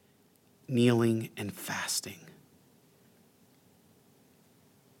 kneeling, and fasting.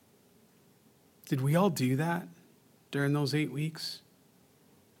 Did we all do that during those 8 weeks?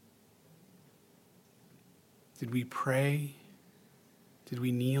 Did we pray? Did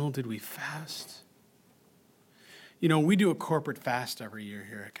we kneel? Did we fast? We do a corporate fast every year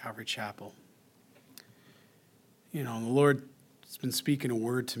here at Calvary Chapel. The Lord has been speaking a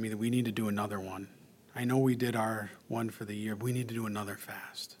word to me that we need to do another one. I know we did our one for the year, but we need to do another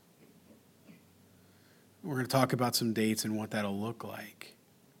fast. We're going to talk about some dates and what that'll look like.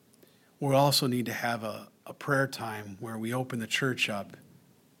 We'll also need to have a prayer time where we open the church up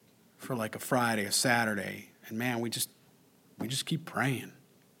for like a Friday, a Saturday, and man, we just keep praying.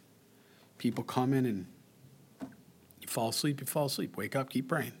 People come in and you fall asleep, wake up, keep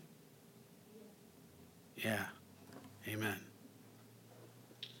praying. Yeah, amen.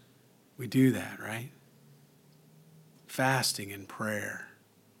 We do that, right? Fasting and prayer.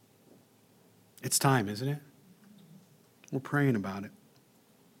 It's time, isn't it? We're praying about it.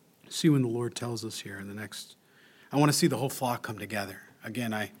 See when the Lord tells us here in the next. I want to see the whole flock come together.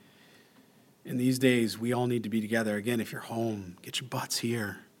 Again, in these days, we all need to be together. Again, if you're home, get your butts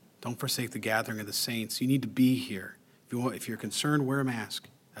here. Don't forsake the gathering of the saints. You need to be here. If you're concerned, wear a mask.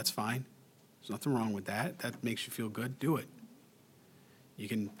 That's fine. There's nothing wrong with that. That makes you feel good. Do it. You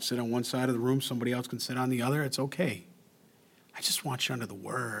can sit on one side of the room. Somebody else can sit on the other. It's okay. I just want you under the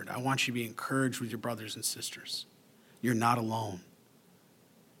word. I want you to be encouraged with your brothers and sisters. You're not alone.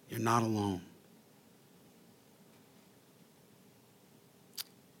 You're not alone.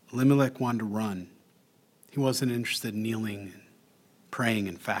 Elimelech wanted to run. He wasn't interested in kneeling and praying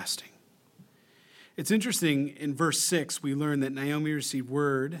and fasting. It's interesting, in verse 6, we learn that Naomi received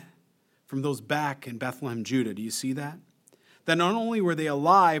word from those back in Bethlehem, Judah. Do you see that? That not only were they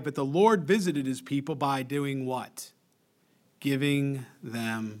alive, but the Lord visited his people by doing what? Giving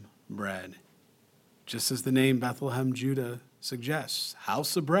them bread. Just as the name Bethlehem, Judah suggests.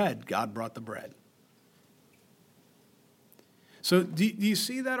 House of bread. God brought the bread. So do you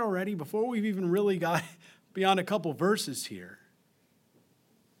see that already? Before we've even really got beyond a couple verses here,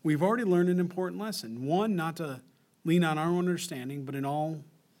 we've already learned an important lesson. One, not to lean on our own understanding, but in all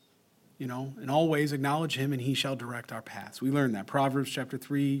ways acknowledge him and he shall direct our paths. We learned that. Proverbs chapter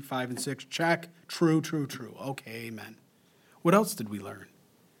 3, 5, and 6. Check. True, true, true. Okay, amen. What else did we learn?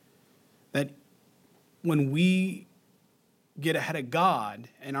 That when we get ahead of God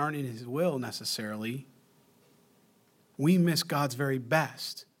and aren't in his will necessarily, we miss God's very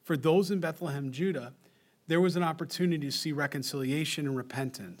best. For those in Bethlehem, Judah, there was an opportunity to see reconciliation and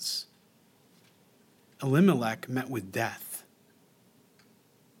repentance. Elimelech met with death.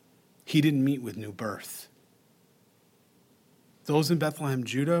 He didn't meet with new birth. Those in Bethlehem,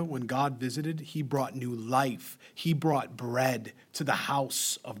 Judah, when God visited, he brought new life. He brought bread to the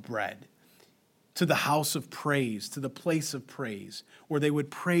house of bread, to the house of praise, to the place of praise, where they would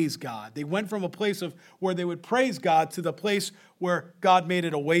praise God. They went from a place of where they would praise God to the place where God made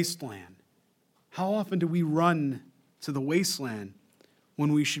it a wasteland. How often do we run to the wasteland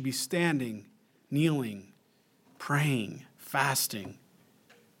when we should be standing, kneeling, praying, fasting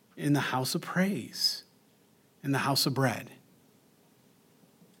in the house of praise, in the house of bread?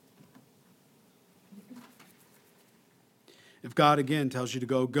 If God, again, tells you to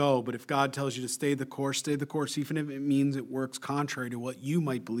go, go. But if God tells you to stay the course, even if it means it works contrary to what you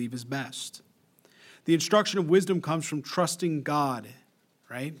might believe is best. The instruction of wisdom comes from trusting God,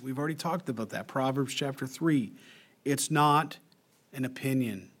 right? We've already talked about that. Proverbs chapter 3. It's not an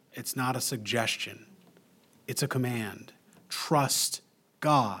opinion. It's not a suggestion. It's a command. Trust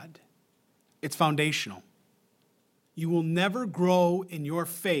God. It's foundational. You will never grow in your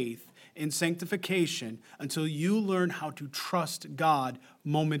faith in sanctification until you learn how to trust God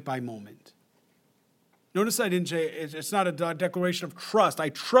moment by moment. Notice I didn't say, it's not a declaration of trust. I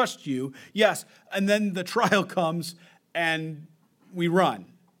trust you, yes, and then the trial comes and we run.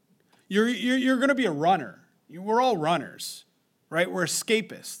 You're going to be a runner. We're all runners, right? We're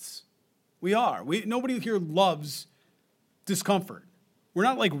escapists. We are. Nobody here loves discomfort. We're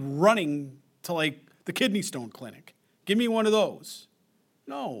not like running to like the kidney stone clinic. Give me one of those.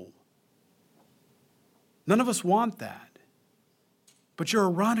 No. None of us want that. But you're a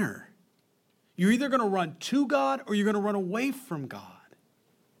runner. You're either going to run to God or you're going to run away from God.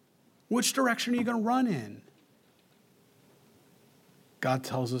 Which direction are you going to run in? God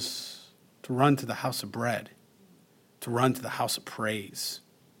tells us to run to the house of bread, to run to the house of praise.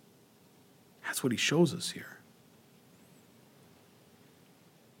 That's what he shows us here.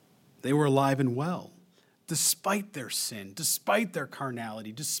 They were alive and well, despite their sin, despite their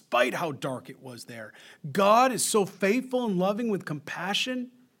carnality, despite how dark it was there. God is so faithful and loving with compassion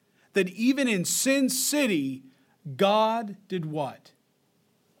that even in Sin City, God did what?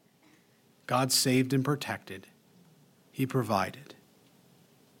 God saved and protected. He provided.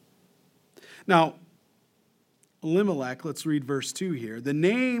 Now, Elimelech, let's read verse 2 here. The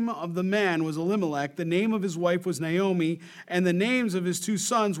name of the man was Elimelech, the name of his wife was Naomi, and the names of his two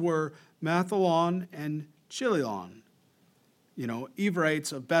sons were Mahlon and Chilion,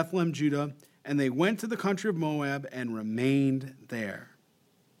 Everites of Bethlehem, Judah, and they went to the country of Moab and remained there.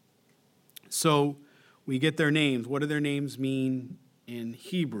 So we get their names. What do their names mean in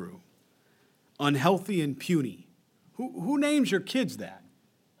Hebrew? Unhealthy and puny. Who names your kids that?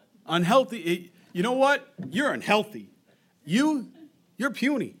 Unhealthy. You know what? You're unhealthy. You're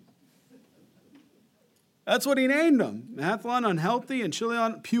puny. That's what he named them. Mahlon, unhealthy, and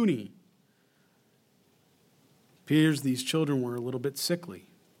Chilion, puny. Appears these children were a little bit sickly.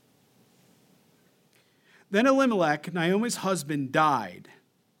 Then Elimelech, Naomi's husband, died.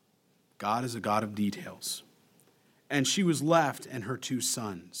 God is a God of details. And she was left and her two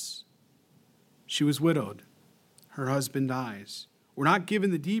sons. She was widowed. Her husband dies. We're not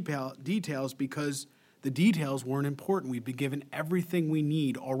given the details because the details weren't important. We've been given everything we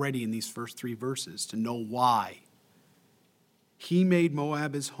need already in these first 3 verses to know why. He made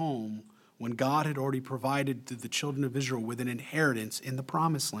Moab his home when God had already provided to the children of Israel with an inheritance in the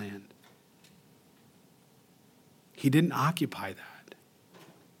promised land. He didn't occupy that.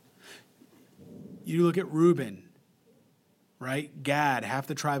 You look at Reuben, right? Gad, half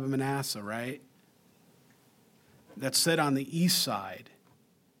the tribe of Manasseh, right? That's set on the east side.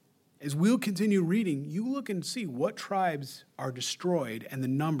 As we'll continue reading, you look and see what tribes are destroyed and the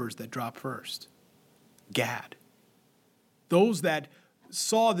numbers that drop first. Gad. Those that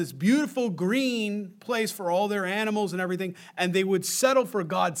saw this beautiful green place for all their animals and everything, and they would settle for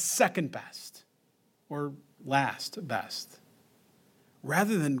God's second best or last best,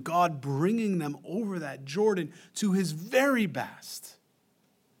 rather than God bringing them over that Jordan to his very best.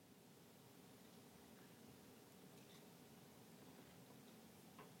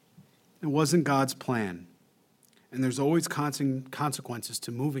 It wasn't God's plan. And there's always consequences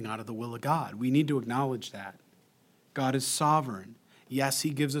to moving out of the will of God. We need to acknowledge that. God is sovereign. Yes,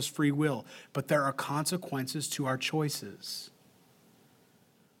 he gives us free will, but there are consequences to our choices.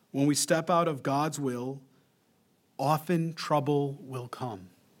 When we step out of God's will, often trouble will come.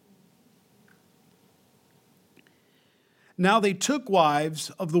 Now they took wives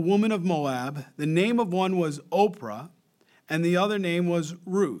of the woman of Moab. The name of one was Oprah, and the other name was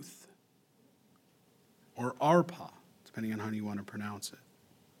Ruth, or Arpah, depending on how you want to pronounce it.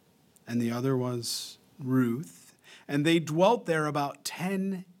 And the other was Ruth. And they dwelt there about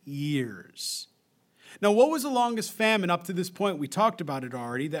 10 years. Now, what was the longest famine up to this point? We talked about it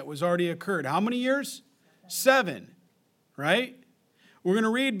already. That was already occurred. How many years? 7, right? We're going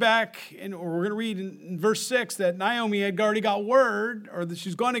to read back, we're going to read in verse 6 that Naomi had already got word, or that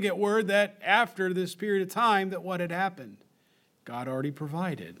she's going to get word that after this period of time, that what had happened? God already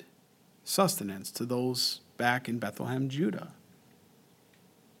provided sustenance to those back in Bethlehem, Judah.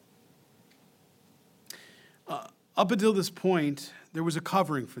 Up until this point, there was a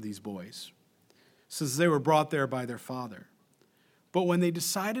covering for these boys, since they were brought there by their father. But when they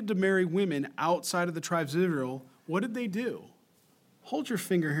decided to marry women outside of the tribes of Israel, what did they do? Hold your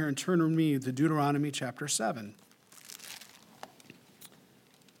finger here and turn with me to Deuteronomy chapter 7.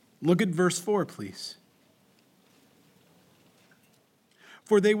 Look at verse 4, please.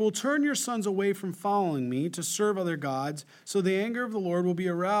 For they will turn your sons away from following me to serve other gods, so the anger of the Lord will be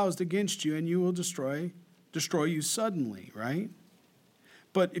aroused against you, and you will destroy destroy you suddenly, right?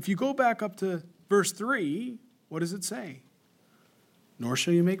 But if you go back up to verse 3, what does it say? Nor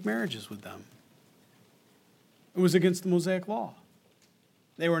shall you make marriages with them. It was against the Mosaic law.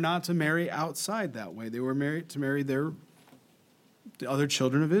 They were not to marry outside that way. They were to marry the other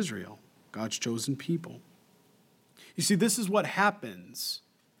children of Israel, God's chosen people. You see, this is what happens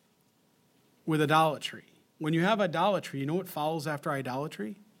with idolatry. When you have idolatry, you know what follows after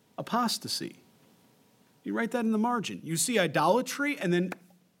idolatry? Apostasy. You write that in the margin. You see idolatry, and then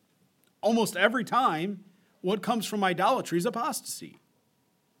almost every time, what comes from idolatry is apostasy.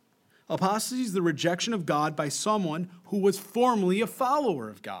 Apostasy is the rejection of God by someone who was formerly a follower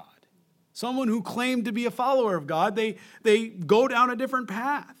of God. Someone who claimed to be a follower of God, they go down a different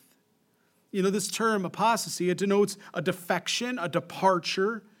path. You know, this term apostasy, it denotes a defection, a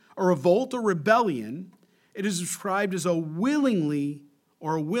departure, a revolt, or rebellion. It is described as a willingly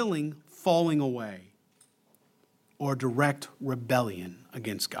or a willing falling away or direct rebellion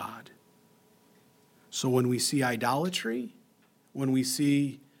against God. So when we see idolatry, when we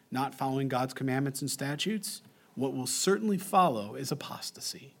see not following God's commandments and statutes, what will certainly follow is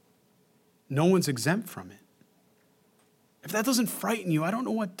apostasy. No one's exempt from it. If that doesn't frighten you, I don't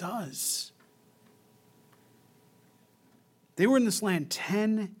know what does. They were in this land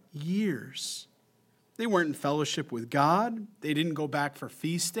 10 years. They weren't in fellowship with God. They didn't go back for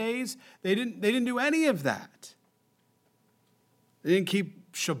feast days. They didn't do any of that. They didn't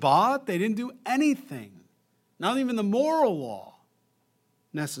keep Shabbat. They didn't do anything. Not even the moral law,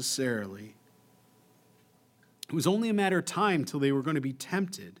 necessarily. It was only a matter of time till they were going to be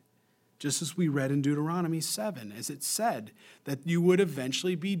tempted, just as we read in Deuteronomy 7, as it said that you would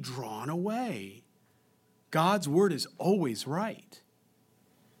eventually be drawn away. God's word is always right.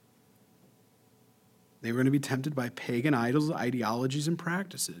 They were going to be tempted by pagan idols, ideologies, and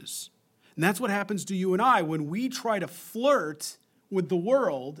practices. And that's what happens to you and I when we try to flirt with the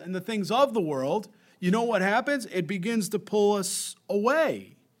world and the things of the world. You know what happens? It begins to pull us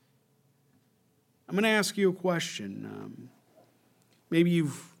away. I'm going to ask you a question. Maybe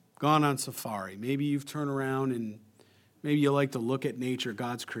you've gone on safari. Maybe you've turned around and maybe you like to look at nature,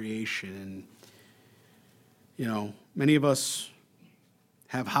 God's creation. And, you know, many of us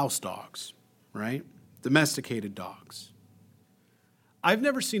have house dogs, right? Domesticated dogs. I've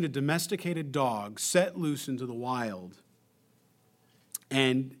never seen a domesticated dog set loose into the wild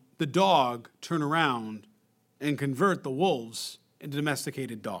and the dog turn around and convert the wolves into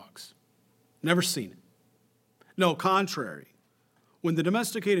domesticated dogs. Never seen it. No, contrary. When the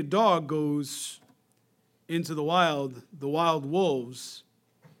domesticated dog goes into the wild wolves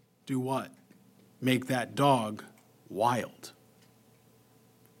do what? Make that dog wild.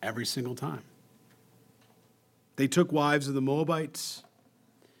 Every single time. They took wives of the Moabites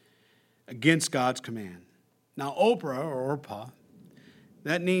against God's command. Now, Orpah,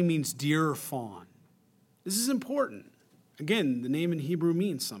 that name means deer or fawn. This is important. Again, the name in Hebrew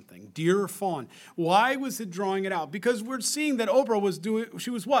means something. Deer or fawn. Why was it drawing it out? Because we're seeing that Oprah she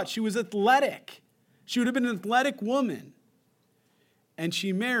was what? She was athletic. She would have been an athletic woman. And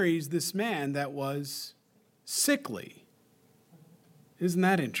she marries this man that was sickly. Isn't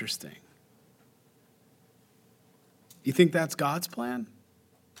that interesting? You think that's God's plan?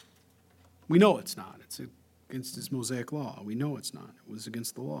 We know it's not. It's against his Mosaic law. We know it's not. It was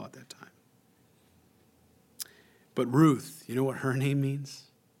against the law at that time. But Ruth, you know what her name means?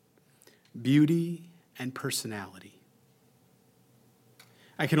 Beauty and personality.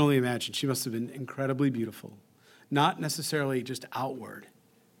 I can only imagine she must have been incredibly beautiful. Not necessarily just outward,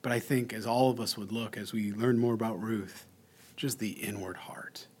 but I think as all of us would look as we learn more about Ruth, just the inward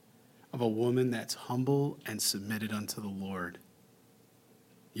heart of a woman that's humble and submitted unto the Lord.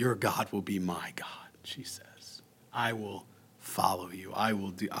 Your God will be my God, she says. I will follow you. I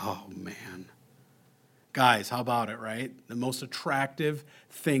will do, oh man. Guys, how about it, right? The most attractive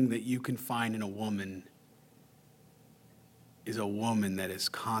thing that you can find in a woman is a woman that is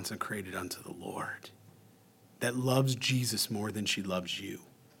consecrated unto the Lord, that loves Jesus more than she loves you.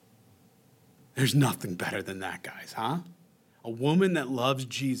 There's nothing better than that, guys, huh? A woman that loves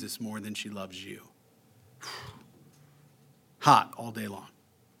Jesus more than she loves you. Hot all day long,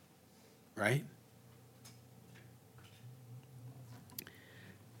 right?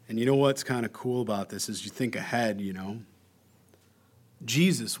 And you know what's kind of cool about this is you think ahead, you know.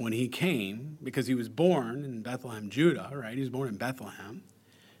 Jesus, when he came, because he was born in Bethlehem, Judah, right? He was born in Bethlehem.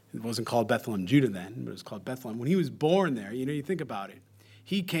 It wasn't called Bethlehem, Judah then, but it was called Bethlehem. When he was born there, you know, you think about it.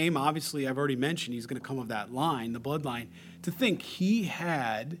 He came, obviously, I've already mentioned he's going to come of that line, the bloodline. To think he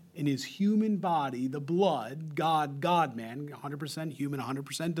had in his human body the blood, God-man, 100% human,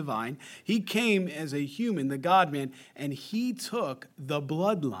 100% divine. He came as a human, the God-man, and he took the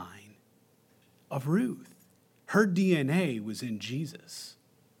bloodline of Ruth. Her DNA was in Jesus.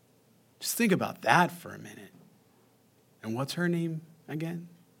 Just think about that for a minute. And what's her name again?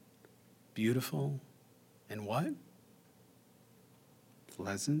 Beautiful and what?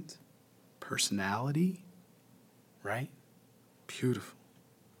 Pleasant personality, right? Beautiful.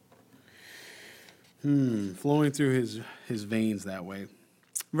 Flowing through his veins that way.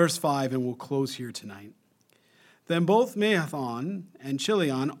 Verse 5, and we'll close here tonight. Then both Mahathon and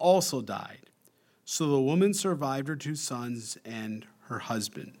Chilion also died. So the woman survived her 2 sons and her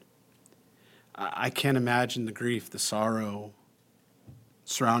husband. I can't imagine the grief, the sorrow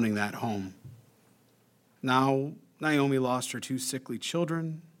surrounding that home. Now, Naomi lost her 2 sickly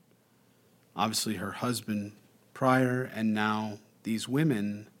children, obviously her husband prior, and now these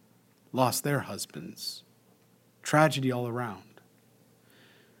women lost their husbands. Tragedy all around.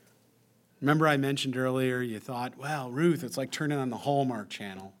 Remember I mentioned earlier, you thought, well, Ruth, it's like turning on the Hallmark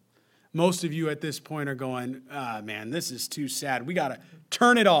Channel. Most of you at this point are going, man, this is too sad. We got to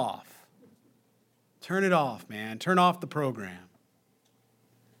turn it off. Turn it off, man. Turn off the program.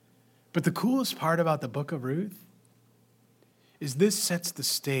 But the coolest part about the book of Ruth is this sets the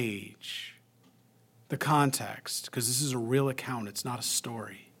stage, the context, because this is a real account. It's not a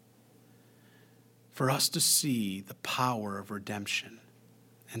story. For us to see the power of redemption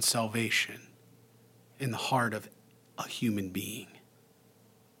and salvation in the heart of a human being.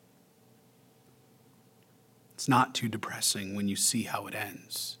 It's not too depressing when you see how it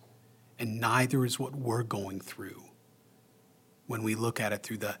ends. And neither is what we're going through when we look at it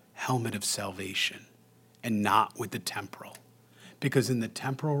through the helmet of salvation and not with the temporal. Because in the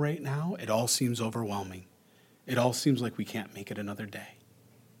temporal right now, it all seems overwhelming. It all seems like we can't make it another day.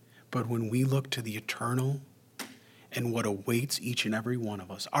 But when we look to the eternal and what awaits each and every one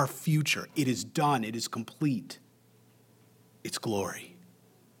of us, our future, it is done, it is complete. It's glory.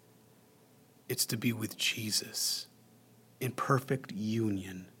 It's to be with Jesus in perfect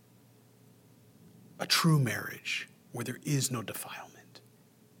union. A true marriage where there is no defilement.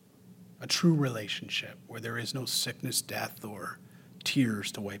 A true relationship where there is no sickness, death, or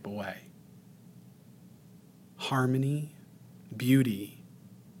tears to wipe away. Harmony, beauty,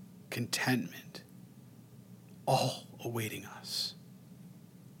 contentment, all awaiting us.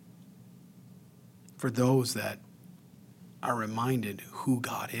 For those that are reminded who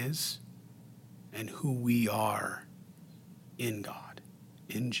God is and who we are in God,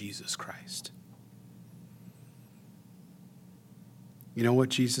 in Jesus Christ. You know what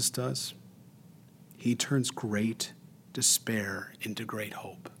Jesus does? He turns great despair into great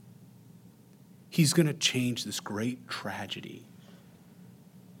hope. He's going to change this great tragedy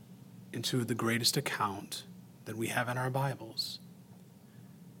into the greatest account that we have in our Bibles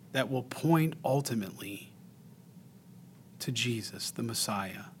that will point ultimately to Jesus, the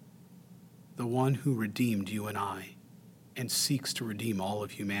Messiah, the one who redeemed you and I and seeks to redeem all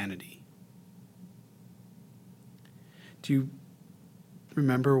of humanity. Do you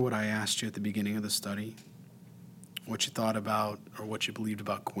remember what I asked you at the beginning of the study? What you thought about or what you believed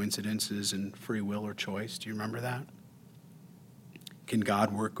about coincidences and free will or choice? Do you remember that? Can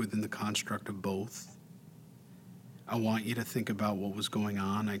God work within the construct of both? I want you to think about what was going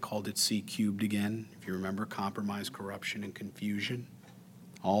on. I called it C cubed again. If you remember, compromise, corruption, and confusion.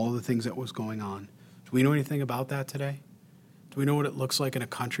 All the things that was going on. Do we know anything about that today? Do we know what it looks like in a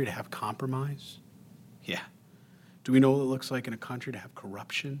country to have compromise? Yeah. Do we know what it looks like in a country to have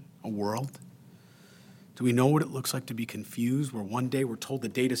corruption, a world? Do we know what it looks like to be confused, where one day we're told the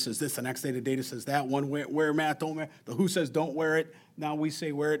data says this, the next day the data says that, one wear mask, don't wear, the WHO says don't wear it, now we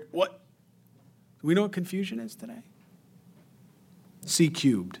say wear it. What? Do we know what confusion is today? C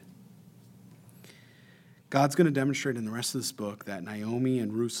cubed. God's going to demonstrate in the rest of this book that Naomi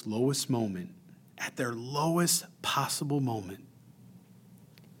and Ruth's lowest moment, at their lowest possible moment,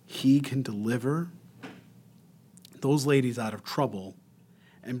 he can deliver those ladies out of trouble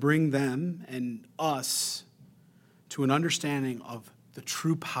and bring them and us to an understanding of the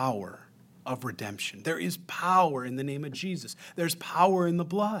true power of redemption. There is power in the name of Jesus. There's power in the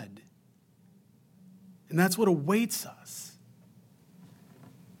blood. And that's what awaits us.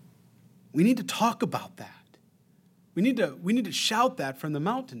 We need to talk about that. We need to shout that from the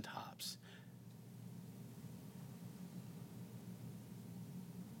mountaintops.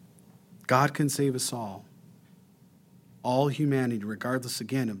 God can save us all humanity, regardless,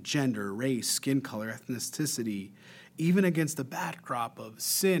 again, of gender, race, skin color, ethnicity, even against the backdrop of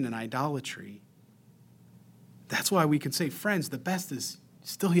sin and idolatry. That's why we can say, friends, the best is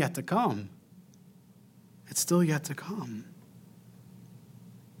still yet to come. It's still yet to come.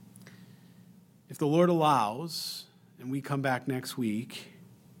 If the Lord allows, and we come back next week,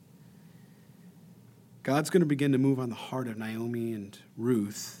 God's going to begin to move on the heart of Naomi and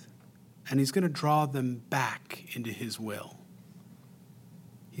Ruth, and he's going to draw them back into his will.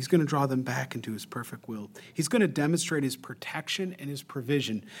 He's going to draw them back into his perfect will. He's going to demonstrate his protection and his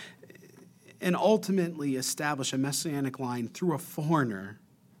provision and ultimately establish a messianic line through a foreigner.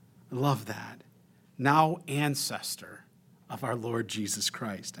 I love that. Now ancestor of our Lord Jesus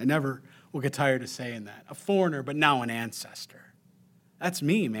Christ. I never will get tired of saying that. A foreigner, but now an ancestor. That's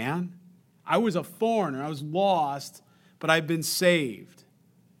me, man. I was a foreigner. I was lost, but I've been saved.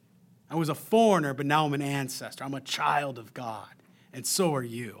 I was a foreigner, but now I'm an ancestor. I'm a child of God. And so are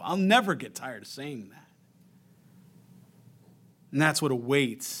you. I'll never get tired of saying that. And that's what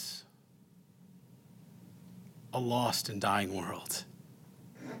awaits a lost and dying world.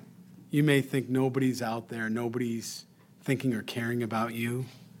 You may think nobody's out there, nobody's thinking or caring about you,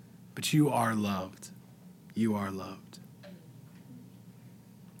 but you are loved. You are loved.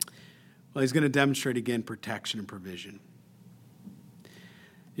 Well, he's going to demonstrate again protection and provision.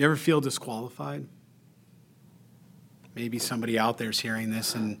 You ever feel disqualified? Maybe somebody out there is hearing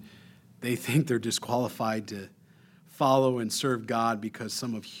this and they think they're disqualified to follow and serve God because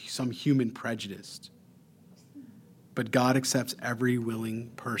of some human prejudice. But God accepts every willing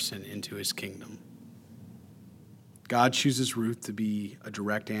person into his kingdom. God chooses Ruth to be a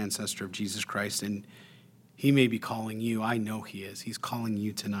direct ancestor of Jesus Christ, and he may be calling you. I know he is. He's calling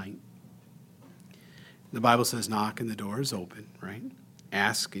you tonight. The Bible says, knock and the door is open, right?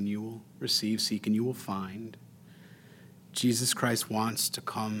 Ask and you will receive, seek and you will find. Jesus Christ wants to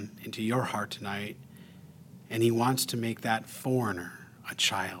come into your heart tonight, and he wants to make that foreigner a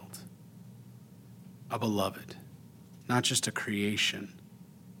child, a beloved, not just a creation,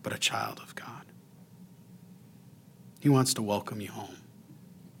 but a child of God. He wants to welcome you home.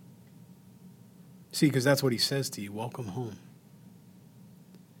 See, because that's what he says to you, welcome home.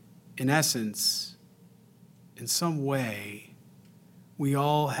 In essence, in some way, we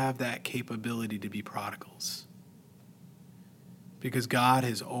all have that capability to be prodigals. Because God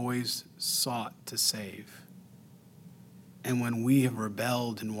has always sought to save. And when we have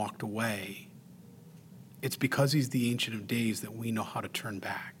rebelled and walked away, it's because he's the Ancient of Days that we know how to turn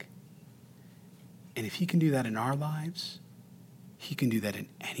back. And if he can do that in our lives, he can do that in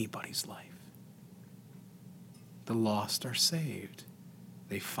anybody's life. The lost are saved.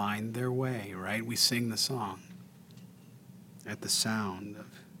 They find their way, right? We sing the song at the sound of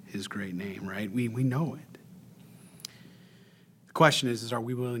his great name, right? We know it. The question is are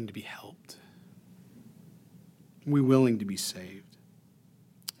we willing to be helped? Are we willing to be saved?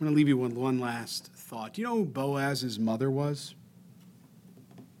 I'm going to leave you with one last thought. Do you know who Boaz's mother was?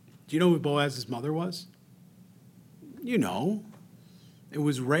 Do you know who Boaz's mother was? You know. It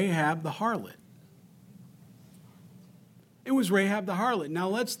was Rahab the harlot. It was Rahab the harlot. Now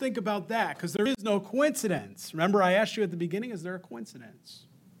let's think about that, because there is no coincidence. Remember I asked you at the beginning, is there a coincidence?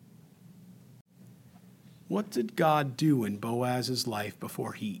 What did God do in Boaz's life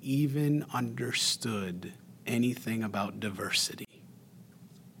before he even understood anything about diversity?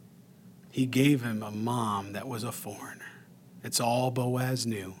 He gave him a mom that was a foreigner. It's all Boaz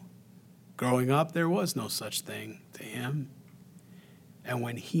knew. Growing up, there was no such thing to him. And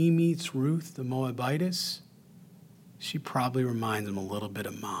when he meets Ruth the Moabitess, she probably reminds him a little bit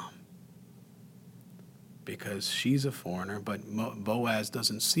of mom. Because she's a foreigner, but Boaz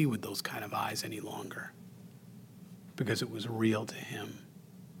doesn't see with those kind of eyes any longer. Because it was real to him.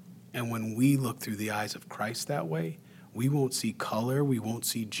 And when we look through the eyes of Christ that way, we won't see color, we won't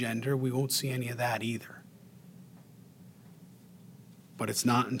see gender, we won't see any of that either. But it's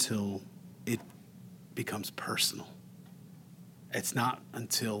not until it becomes personal. It's not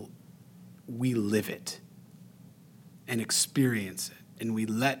until we live it and experience it, and we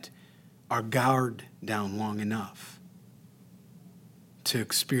let our guard down long enough to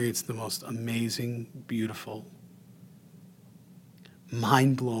experience the most amazing, beautiful,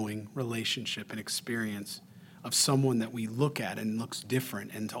 mind-blowing relationship and experience of someone that we look at and looks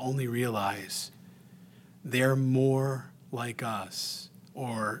different, and to only realize they're more like us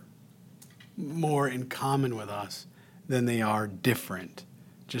or more in common with us than they are different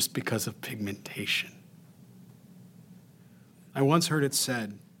just because of pigmentation. I once heard it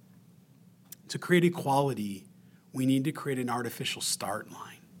said, to create equality, we need to create an artificial start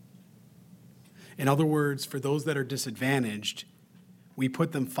line. In other words, for those that are disadvantaged, we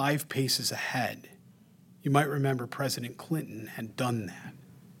put them 5 paces ahead You might remember President Clinton had done that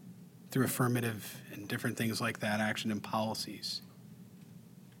through affirmative and different things like that, action and policies.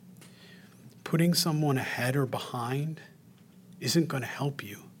 Putting someone ahead or behind isn't going to help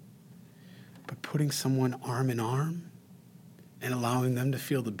you, but putting someone arm in arm and allowing them to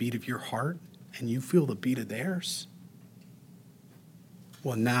feel the beat of your heart and you feel the beat of theirs,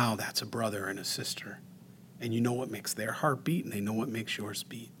 well, now that's a brother and a sister. And you know what makes their heart beat and they know what makes yours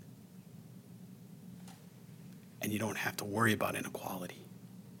beat. And you don't have to worry about inequality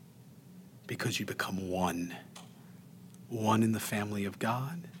because you become one. One in the family of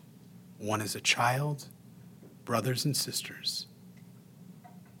God, one as a child, brothers and sisters,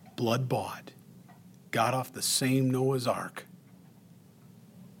 blood bought, got off the same Noah's Ark.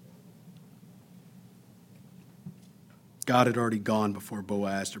 God had already gone before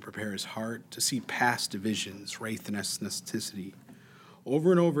Boaz to prepare his heart to see past divisions, wrath, and ethnicity.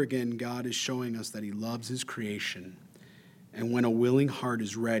 Over and over again, God is showing us that he loves his creation. And when a willing heart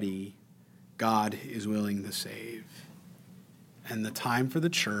is ready, God is willing to save. And the time for the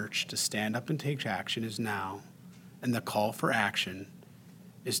church to stand up and take action is now. And the call for action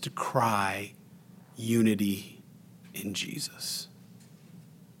is to cry unity in Jesus.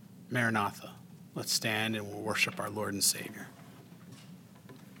 Maranatha. Let's stand and we'll worship our Lord and Savior.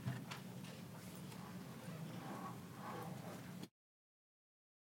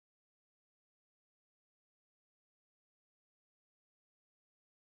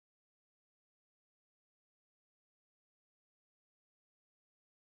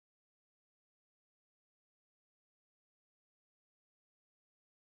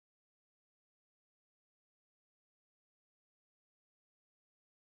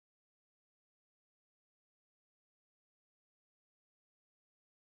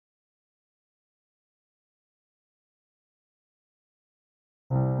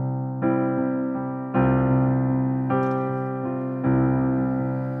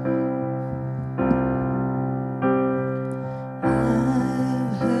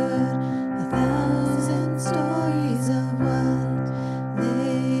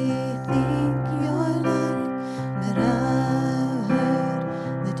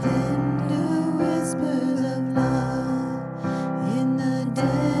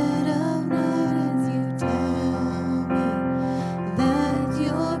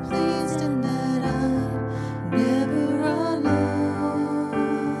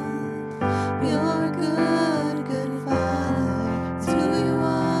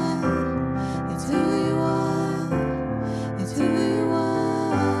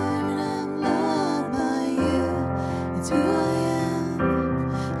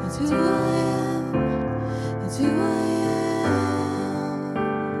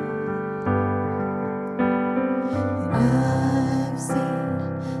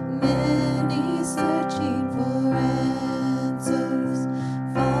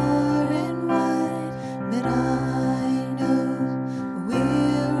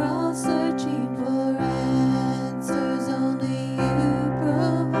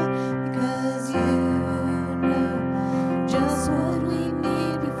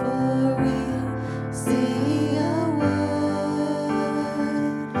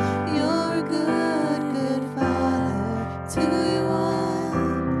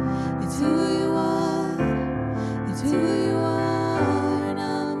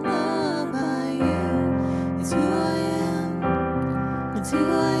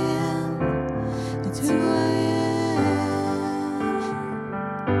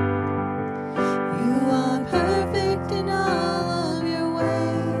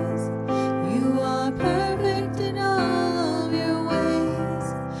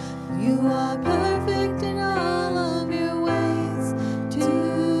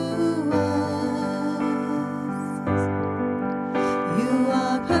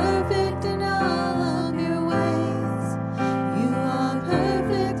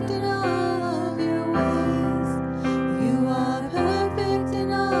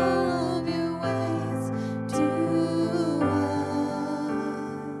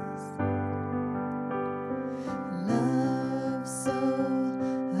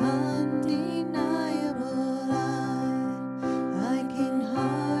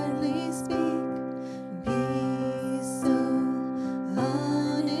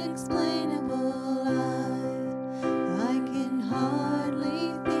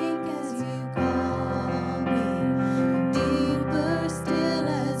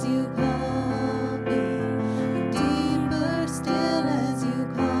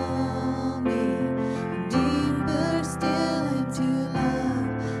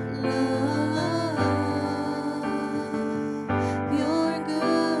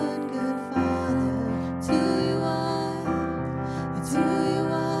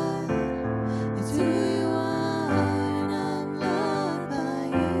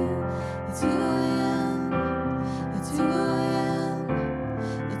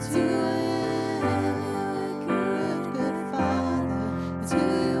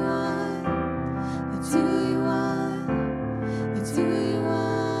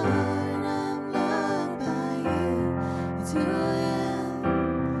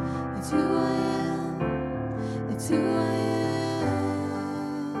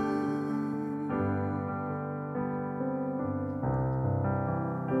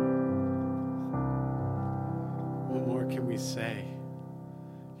 we say,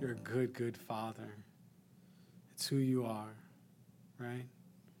 you're a good, good Father. It's who you are, right?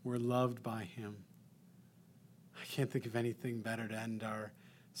 We're loved by him. I can't think of anything better to end our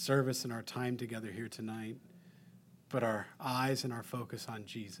service and our time together here tonight, but our eyes and our focus on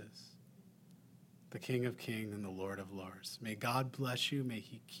Jesus, the King of Kings and the Lord of Lords. May God bless you. May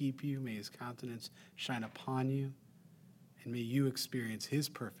he keep you. May his countenance shine upon you. And may you experience his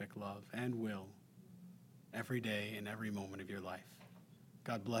perfect love and will every day and every moment of your life.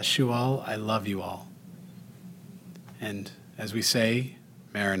 God bless you all. I love you all. And as we say,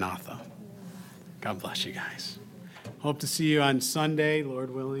 Maranatha. God bless you guys. Hope to see you on Sunday, Lord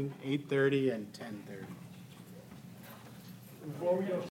willing, 8:30 and 10:30.